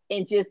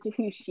and just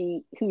who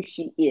she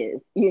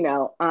is.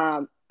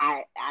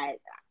 I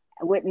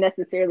wouldn't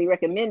necessarily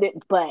recommend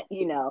it, but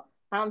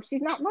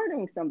she's not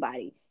murdering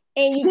somebody.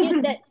 And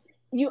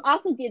you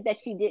also get that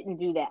she didn't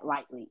do that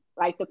lightly.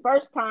 Like the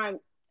first time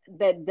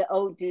that the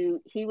old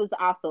dude, he was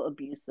also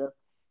abusive,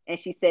 and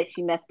she said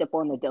she messed up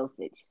on the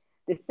dosage.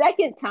 The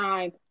second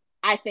time,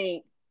 I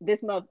think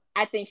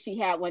she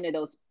had one of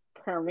those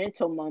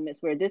parental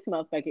moments where this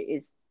motherfucker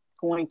is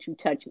going to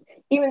touch me.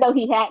 Even though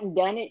he hadn't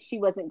done it, she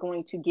wasn't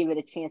going to give it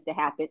a chance to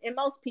happen. And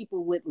most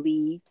people would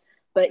leave,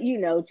 but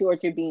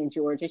Georgia being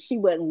Georgia, she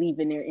wasn't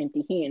leaving there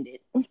empty handed.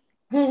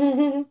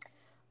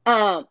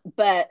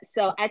 But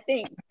so I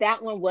think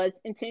that one was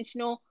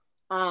intentional.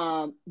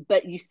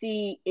 But you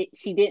see it,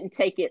 she didn't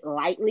take it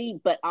lightly,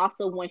 but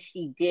also when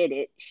she did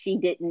it, she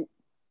didn't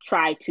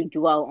try to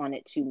dwell on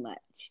it too much.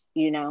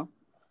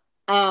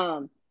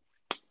 Um,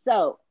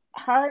 so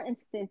her and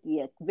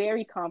Cynthia,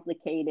 very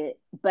complicated,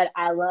 but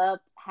I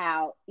loved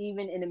how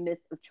even in the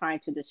midst of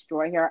trying to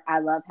destroy her, I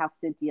love how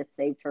Cynthia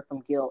saved her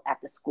from guilt at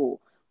the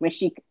school.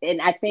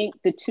 And I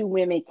think the two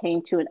women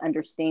came to an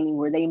understanding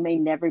where they may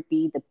never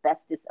be the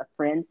bestest of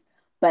friends,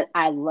 but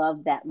I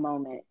love that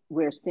moment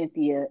where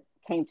Cynthia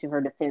came to her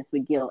defense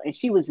with Gil, and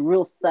she was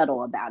real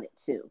subtle about it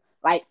too.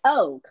 Like,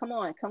 oh, come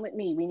on, come with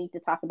me. We need to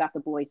talk about the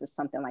boys or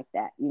something like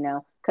that,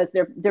 because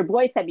their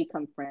boys had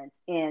become friends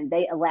and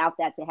they allowed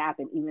that to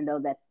happen, even though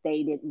that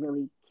they didn't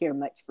really care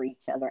much for each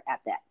other at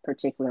that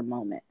particular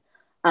moment.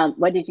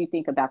 What did you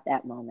think about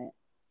that moment?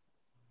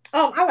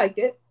 I liked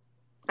it.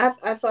 I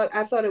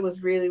thought it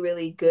was really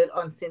really good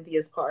on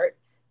Cynthia's part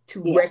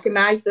to Yeah,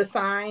 recognize the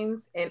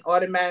signs and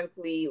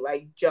automatically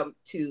like jump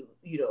to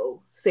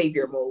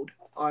savior mode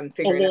on and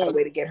figuring out a then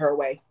way to get her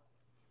away.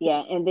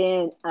 yeah, and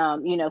then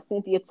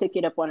Cynthia took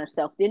it up on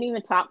herself. Didn't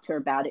even talk to her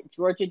about it.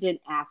 Georgia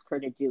didn't ask her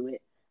to do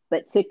it,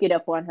 but took it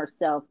up on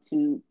herself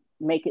to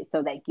make it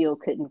so that Gil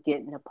couldn't get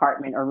an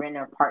apartment or rent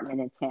an apartment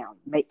in town,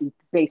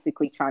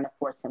 basically trying to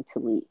force him to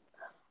leave.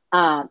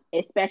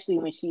 Especially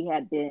when she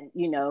had been,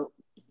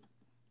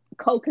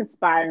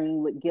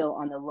 co-conspiring with Gil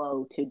on the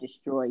low to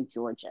destroy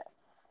Georgia.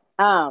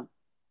 Um,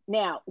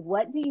 Now,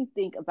 what do you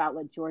think about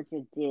what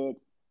Georgia did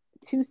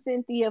to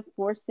Cynthia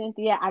for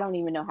Cynthia? I don't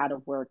even know how to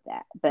word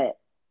that, but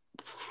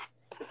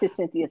to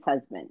Cynthia's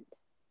husband.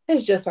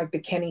 It's just like the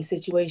Kenny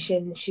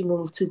situation. She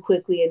moved too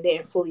quickly and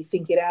didn't fully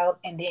think it out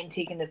and didn't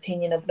take an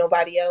opinion of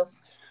nobody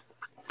else.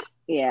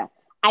 Yeah.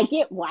 I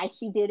get why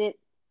she did it.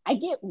 I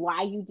get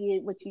why you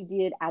did what you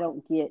did. I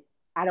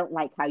don't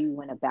like how you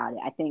went about it.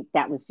 I think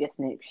that was just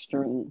an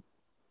extreme,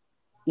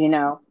 you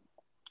know.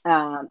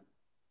 Um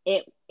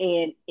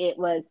it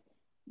was,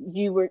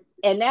 you were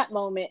in that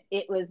moment,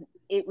 it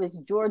was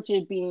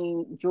Georgia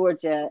being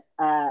Georgia,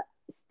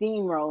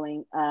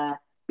 steamrolling,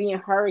 being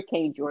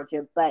Hurricane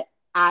Georgia, but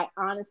I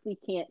honestly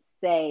can't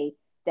say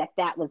that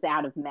that was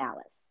out of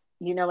malice.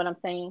 You know what I'm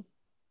saying?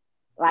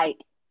 Like,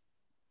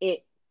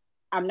 it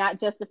I'm not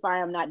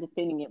justifying, I'm not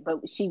defending it,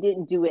 but she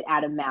didn't do it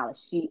out of malice.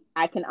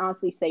 I can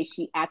honestly say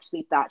she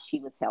actually thought she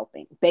was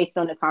helping based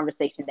on the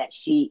conversation that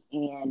she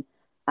and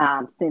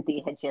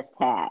Cynthia had just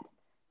had,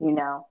 you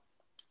know?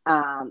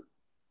 Um,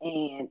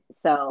 and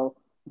so,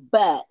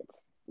 but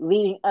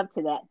leading up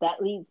to that,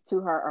 that leads to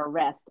her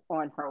arrest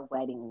on her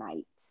wedding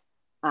night,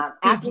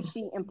 after Mhm.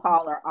 she and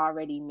Paul are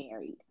already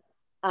married.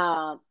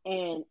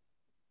 And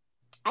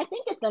I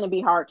think it's going to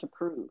be hard to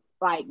prove,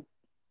 like,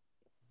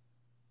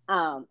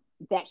 um,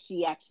 that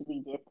she actually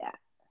did that.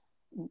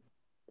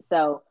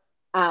 So,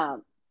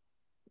 um,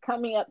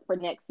 coming up for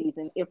next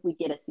season, if we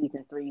get a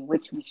season three,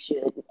 which we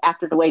should,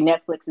 after the way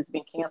Netflix has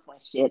been canceling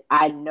shit,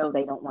 I know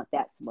they don't want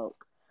that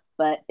smoke.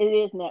 But it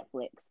is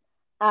Netflix.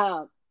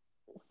 Um,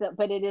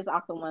 but it is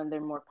also one of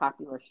their more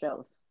popular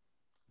shows.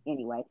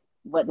 Anyway,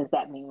 what does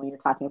that mean when you're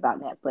talking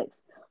about Netflix?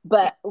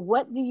 But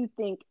what do you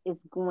think is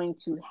going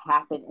to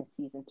happen in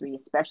season three,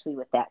 especially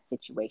with that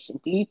situation?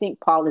 Do you think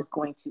Paul is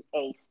going to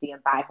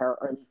stand by her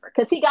or leave her?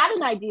 Because he got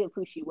an idea of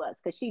who she was.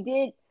 Because she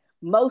did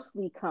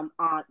mostly come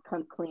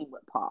clean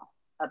with Paul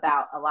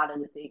about a lot of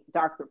the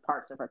darker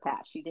parts of her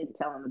past. She didn't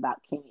tell him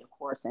about Kenny, of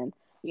course, and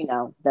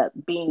the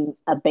being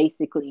a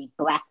basically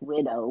Black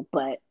Widow,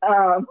 but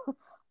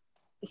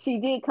she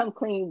did come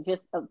clean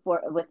just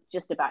for with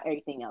just about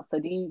everything else. So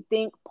do you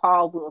think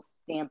Paul will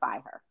stand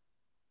by her?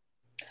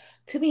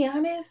 To be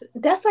honest,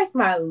 that's like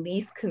my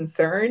least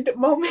concerned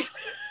moment.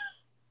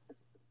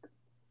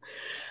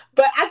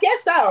 But I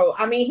guess so.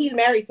 I mean, he's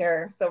married to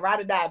her, so ride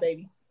or die,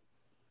 baby.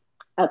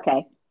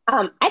 Okay.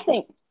 I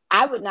think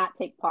I would not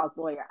take Paul's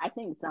lawyer. I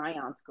think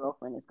Zion's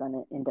girlfriend is going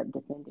to end up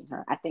defending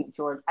her. I think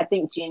George. I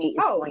think Jenny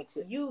is Oh, going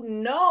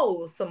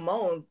to.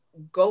 Simone's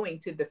going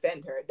to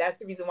defend her. That's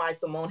the reason why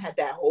Simone had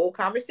that whole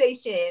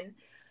conversation.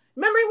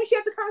 Remember when she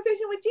had the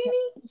conversation with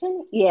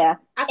Jeannie? Yeah,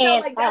 I felt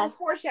and like that was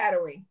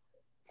foreshadowing.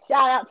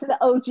 shout out to the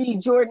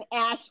OG Jordan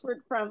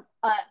Ashford from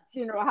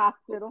General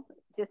Hospital,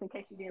 just in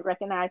case you didn't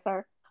recognize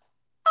her.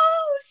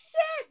 Oh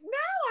shit!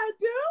 Now I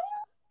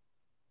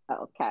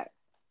do. Okay.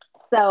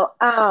 So,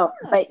 Huh.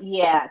 but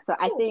yeah, so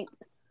I Cool.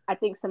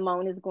 think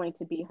Simone is going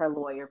to be her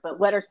lawyer. But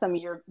what are some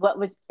of your what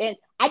was and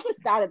I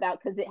just thought about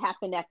because it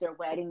happened at their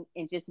wedding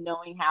and just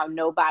knowing how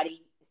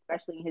nobody,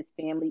 especially his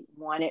family,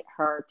 wanted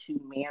her to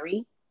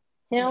marry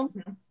him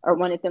Mhm. or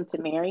wanted them to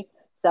marry.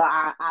 So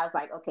I was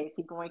like, okay, is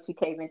he going to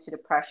cave into the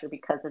pressure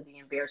because of the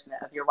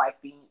embarrassment of your wife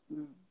being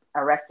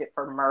arrested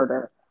for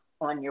murder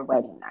on your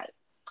wedding night?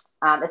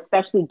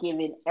 Especially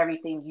given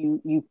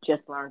everything you've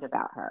just learned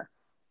about her.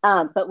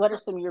 But what are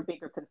some of your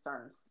bigger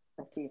concerns?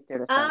 Let's see if they're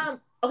the same.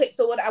 Okay,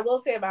 so what I will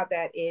say about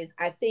that is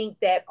I think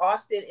that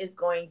Austin is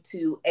going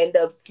to end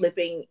up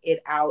slipping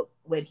it out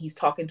when he's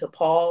talking to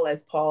Paul,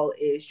 as Paul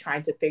is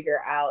trying to figure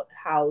out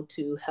how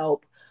to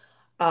help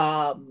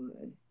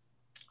um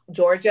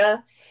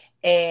Georgia.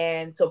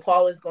 And so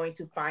Paul is going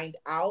to find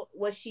out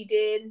what she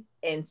did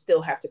and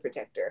still have to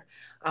protect her.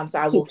 So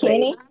I To will say,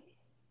 Kenny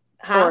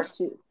huh? or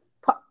to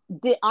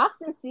did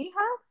Austin see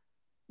her?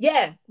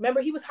 Yeah.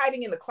 Remember, he was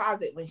hiding in the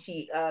closet when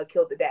she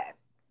killed the dad.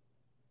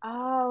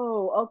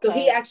 Oh, So okay.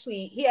 he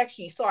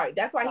actually saw it.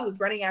 That's why he was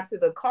running after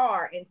the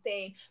car and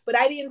saying, "But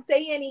I didn't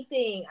say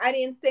anything. I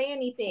didn't say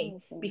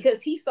anything,"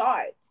 because he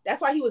saw it.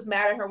 That's why he was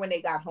mad at her when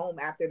they got home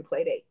after the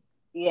play date.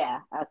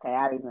 Yeah, okay,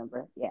 I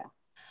remember. Yeah.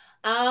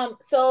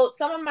 So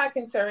some of my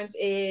concerns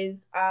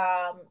is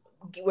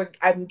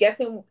I'm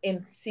guessing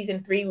in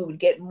season 3 we would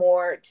get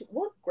more.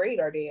 What grade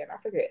are they in? I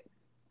forget.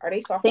 Are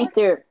they I think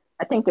sophomores?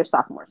 they're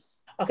sophomores.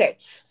 Okay,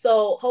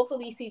 so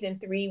hopefully season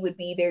three would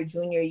be their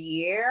junior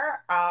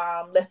year.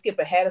 Let's skip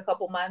ahead a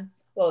couple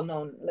months. Well,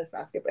 no, let's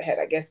not skip ahead.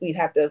 I guess we'd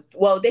have to.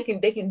 Well, they can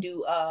do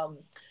They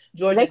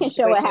Georgia's can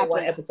show what situation in one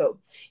happened. episode.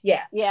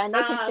 Yeah. Yeah, and they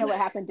can show Um, what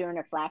happened during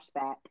a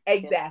flashback.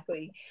 Just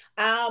exactly.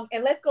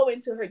 And let's go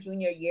into her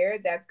junior year.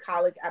 That's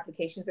college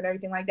applications and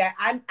everything like that.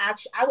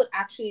 I would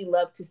actually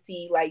love to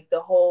see like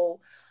the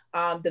whole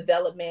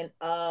development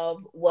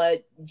of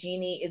what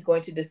Jeannie is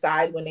going to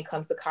decide when it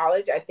comes to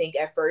college. I think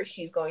at first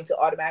she's going to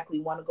automatically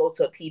want to go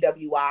to a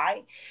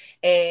PWI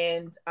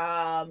and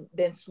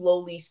then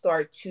slowly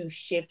start to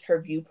shift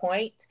her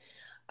viewpoint.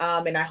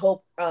 And I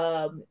hope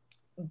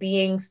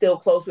being still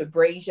close with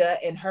Brazia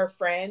and her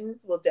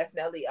friends will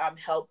definitely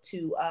help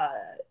to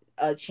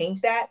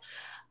change that.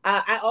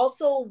 I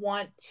also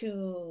want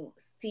to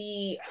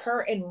see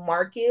her and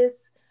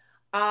Marcus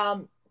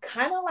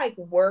kind of like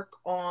work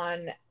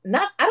on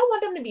not I don't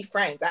want them to be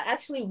friends. I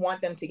actually want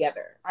them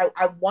together.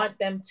 I want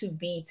them to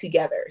be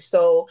together.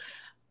 So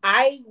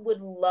I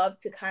would love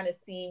to kind of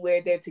see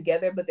where they're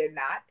together, but they're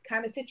not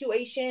kind of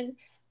situation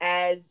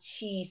as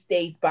she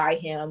stays by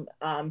him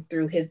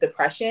through his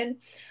depression.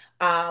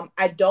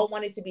 I don't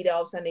want it to be that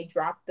all of a sudden they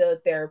drop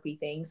the therapy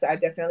thing. So I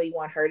definitely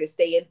want her to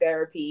stay in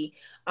therapy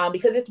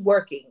because it's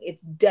working.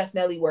 It's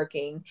definitely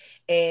working.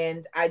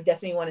 And I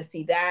definitely want to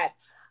see that.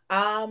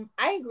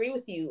 I agree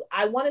with you.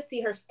 I want to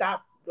see her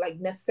stop like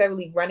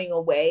necessarily running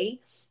away.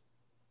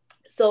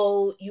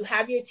 So you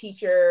have your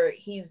teacher.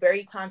 He's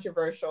very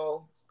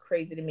controversial.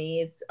 Crazy to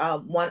me. It's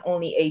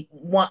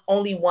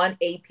only one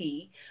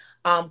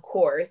AP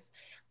course.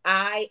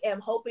 I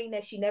am hoping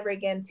that she never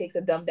again takes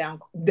a dumbed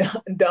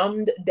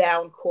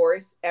down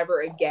course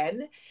ever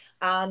again,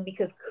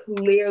 because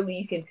clearly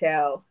you can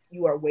tell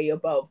you are way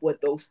above what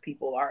those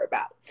people are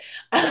about.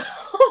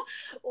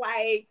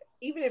 Like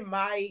even in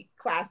my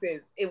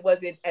classes, it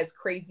wasn't as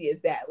crazy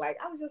as that. Like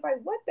I was just like,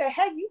 what the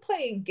heck? You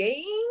playing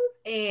games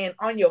and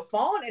on your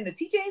phone and the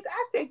teachers?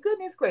 I said,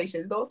 goodness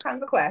gracious, those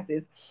kinds of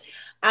classes.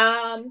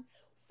 Um,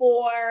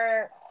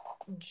 for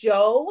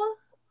Joe,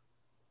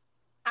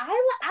 I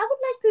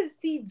would like to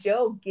see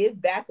Joe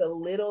give back a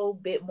little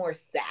bit more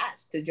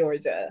sass to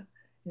Georgia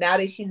now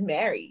that she's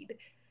married.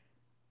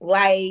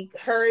 Like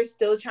her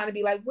still trying to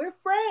be like, we're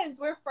friends.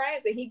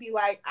 And he'd be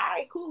like, all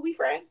right, cool, we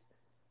friends.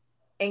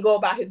 And go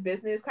about his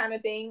business kind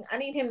of thing. I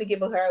need him to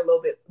give her a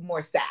little bit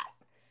more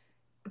sass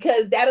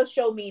because that'll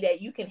show me that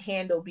you can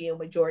handle being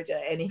with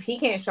Georgia. And if he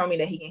can't show me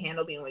that he can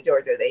handle being with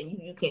Georgia, then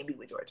you can't be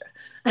with Georgia.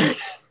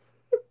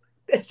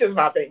 That's just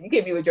my thing. You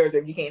can't be with Georgia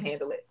if you can't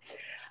handle it.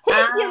 he's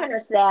Um, giving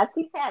her sass.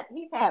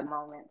 He's had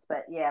moments,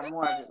 but yeah,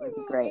 more of it would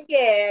be great.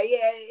 yeah.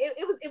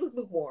 It was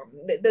lukewarm.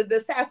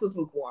 The sass was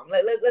lukewarm.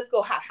 Let's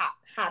go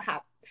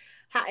hot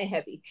and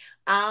heavy.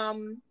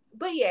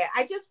 But yeah,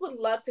 I just would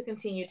love to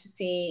continue to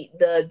see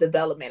the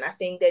development. I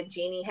think that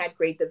Jeannie had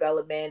great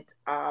development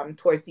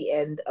towards the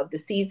end of the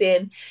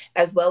season,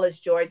 as well as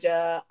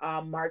Georgia,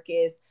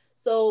 Marcus.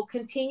 So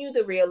continue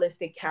the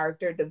realistic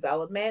character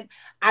development.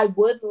 I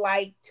would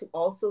like to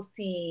also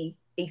see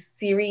a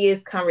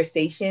serious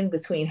conversation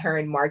between her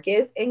and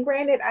Marcus. And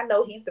granted, I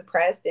know he's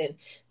depressed, and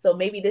so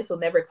maybe this will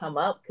never come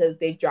up because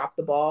they've dropped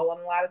the ball on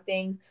a lot of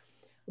things.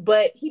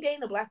 But he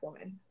dating a black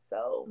woman,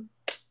 so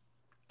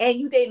and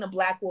you dating a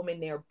black woman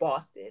near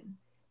Boston.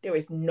 There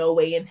is no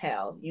way in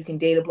hell you can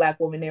date a black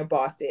woman near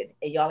Boston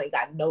and y'all ain't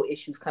got no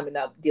issues coming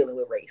up dealing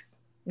with race.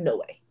 No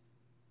way.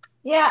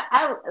 Yeah,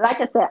 I like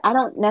I said, I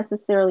don't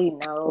necessarily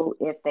know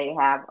if they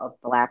have a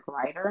black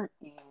writer,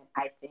 and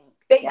I think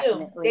They do.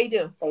 definitely They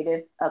do. they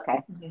do. Okay,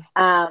 Mhm.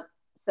 um,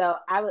 so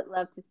I would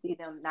love to see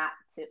them not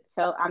to.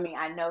 So I mean,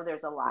 I know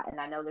there's a lot, and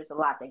I know there's a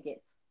lot that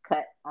gets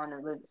cut on the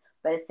loop,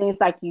 but it seems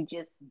like you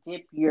just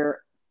dip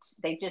your,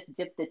 they just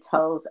dip the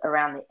toes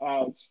around the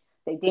edge.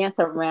 They dance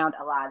around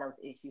a lot of those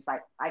issues.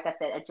 Like I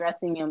said,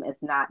 addressing them is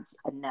not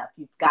enough.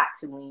 You've got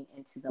to lean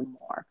into them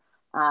more,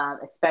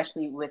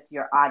 especially with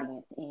your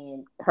audience.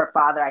 And her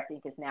father, I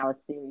think, is now a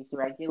series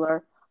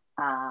regular,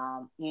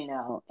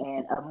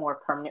 and a more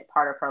permanent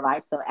part of her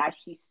life. So as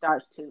she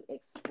starts to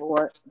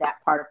explore that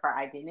part of her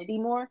identity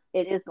more,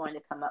 it is going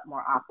to come up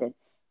more often.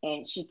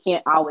 And she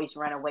can't always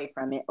run away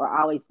from it or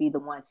always be the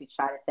one to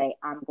try to say,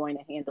 I'm going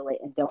to handle it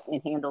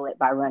and handle it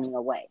by running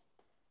away,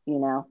 you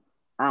know?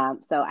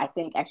 So I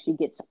think as she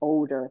gets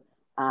older,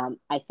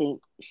 I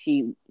think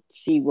she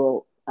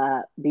will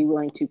be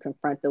willing to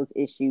confront those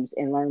issues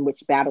and learn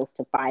which battles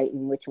to fight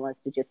and which ones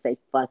to just say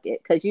fuck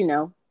it, because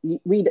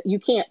you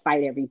can't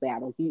fight every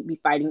battle. You be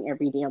fighting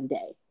every damn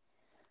day.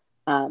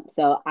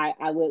 So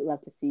I would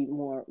love to see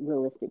more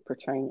realistic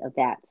portraying of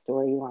that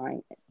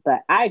storyline.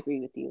 But I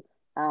agree with you.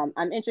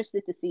 I'm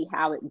interested to see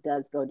how it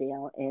does go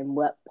down and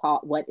what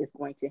is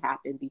going to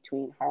happen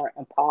between her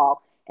and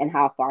Paul and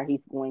how far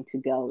he's going to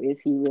go. Is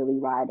he really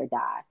ride or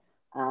die?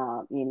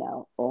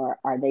 Or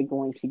are they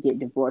going to get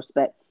divorced?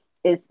 But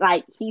it's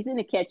like he's in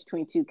a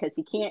catch-22 because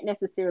he can't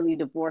necessarily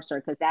divorce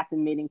her because that's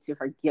admitting to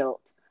her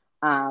guilt.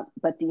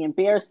 But the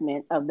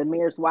embarrassment of the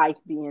mayor's wife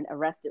being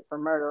arrested for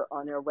murder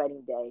on their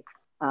wedding day,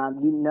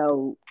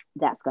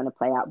 that's going to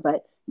play out.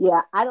 But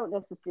Yeah, I don't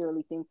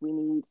necessarily think we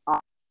need. I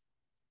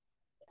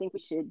think we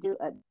should do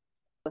a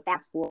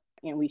fast forward,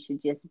 and we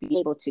should just be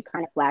able to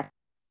kind of flash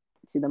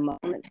to the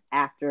moments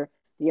after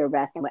the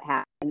arrest and what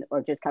happened,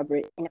 or just cover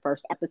it in the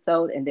first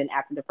episode, and then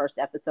after the first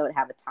episode,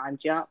 have a time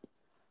jump,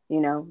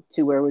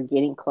 to where we're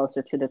getting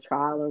closer to the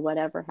trial or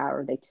whatever.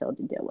 However, they chose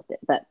to deal with it,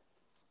 but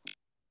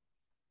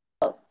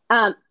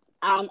um,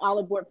 I'm all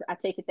aboard. I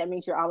take it that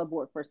means you're all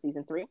aboard for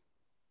season three.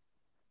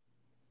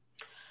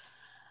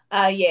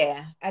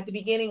 Yeah. At the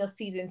beginning of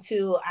season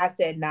two, I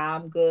said, nah,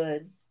 I'm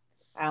good.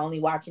 I only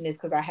watching this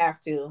because I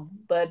have to.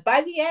 But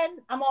by the end,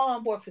 I'm all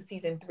on board for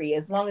season three,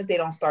 as long as they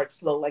don't start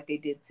slow like they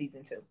did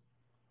season two.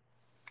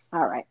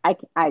 All right,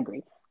 I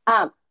agree.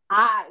 Um,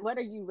 I what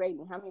are you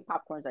rating? How many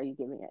popcorns are you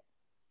giving it?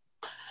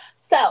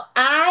 So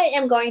I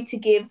am going to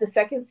give the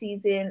second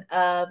season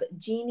of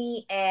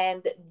Ginny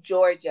and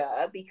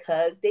Georgia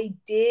because they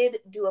did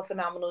do a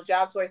phenomenal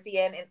job towards the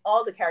end, and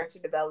all the character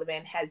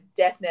development has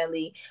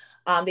definitely.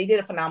 They did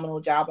a phenomenal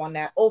job on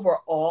that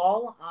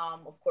overall.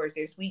 Of course,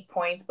 there's weak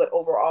points, but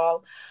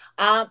overall,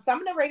 so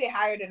I'm gonna rate it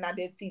higher than I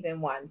did season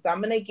one. So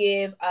I'm gonna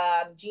give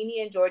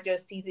Ginny and Georgia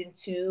season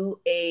two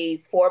a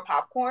 4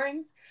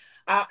 popcorns.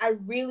 I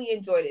really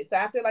enjoyed it. So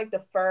after like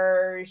the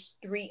first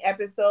 3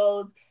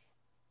 episodes,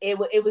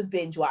 it was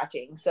binge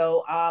watching.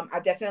 So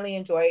I definitely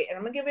enjoy it, and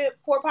I'm gonna give it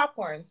 4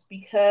 popcorns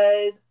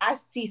because I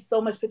see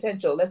so much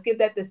potential. Let's give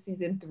that the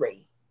season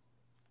three.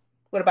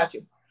 What about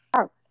you?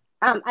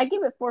 Oh, I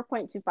give it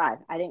 4.25.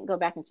 I didn't go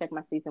back and check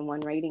my season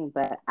one rating,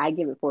 but I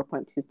give it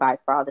 4.25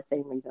 for all the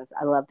same reasons.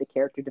 I love the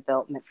character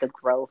development, the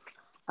growth.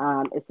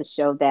 It's a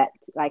show that,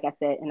 like I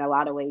said, in a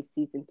lot of ways,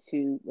 season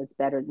two was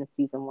better than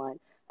season one.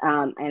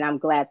 And I'm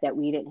glad that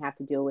we didn't have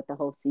to deal with the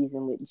whole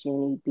season with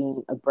Jenny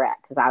being a brat,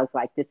 because I was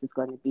like, this is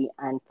going to be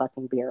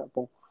unfucking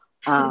bearable.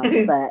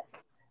 But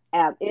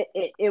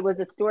it was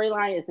a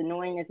storyline. As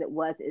annoying as it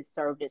was, it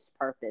served its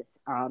purpose.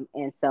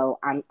 And so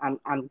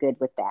I'm good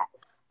with that.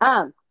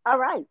 All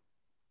right.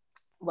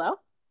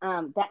 Well,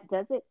 that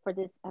does it for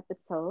this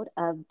episode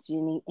of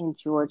Ginny in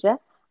Georgia.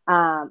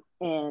 And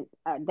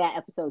that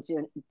episode,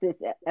 this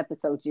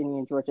episode, Ginny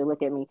in Georgia.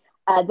 Look at me.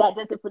 That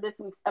does it for this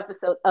week's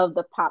episode of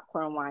the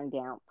Popcorn Wind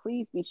Down.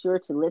 Please be sure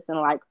to listen,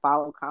 like,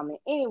 follow, comment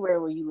anywhere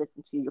where you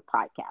listen to your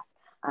podcast.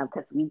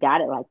 Because we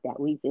got it like that.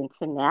 We've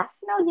international,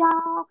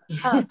 y'all.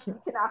 You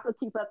can also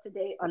keep up to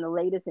date on the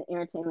latest in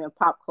entertainment and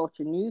pop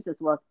culture news, as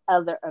well as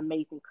other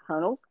amazing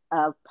kernels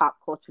of pop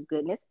culture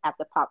goodness at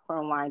the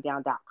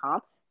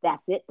popcornwinddown.com.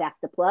 That's it. That's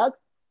the plug.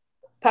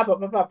 Pop, pop,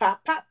 pop, pop,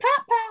 pop, pop,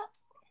 pop.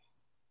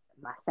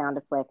 My sound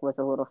effect was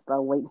a little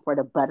slow, waiting for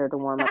the butter to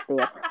warm up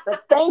there.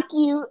 But thank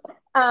you,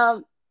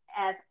 um,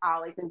 as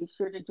always, and be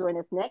sure to join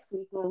us next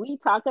week when we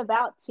talk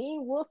about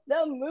Teen Wolf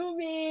the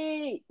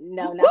movie.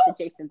 No, not the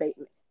Jason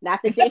Bateman,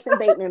 not the Jason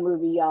Bateman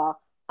movie, y'all.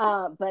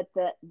 But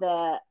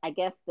the I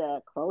guess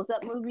the close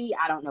up movie.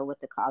 I don't know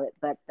what to call it,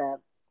 but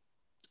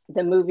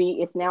the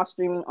movie is now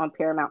streaming on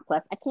Paramount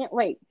Plus. I can't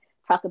wait.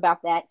 Talk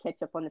about that,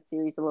 catch up on the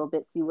series a little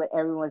bit, see what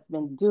everyone's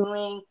been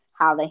doing,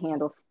 how they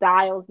handle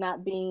Styles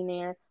not being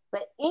there.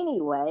 But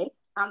anyway,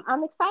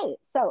 I'm excited.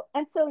 So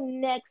until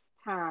next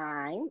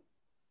time,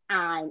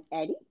 I'm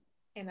Eddie.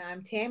 And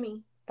I'm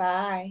Tammy.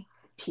 Bye.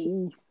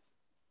 Peace.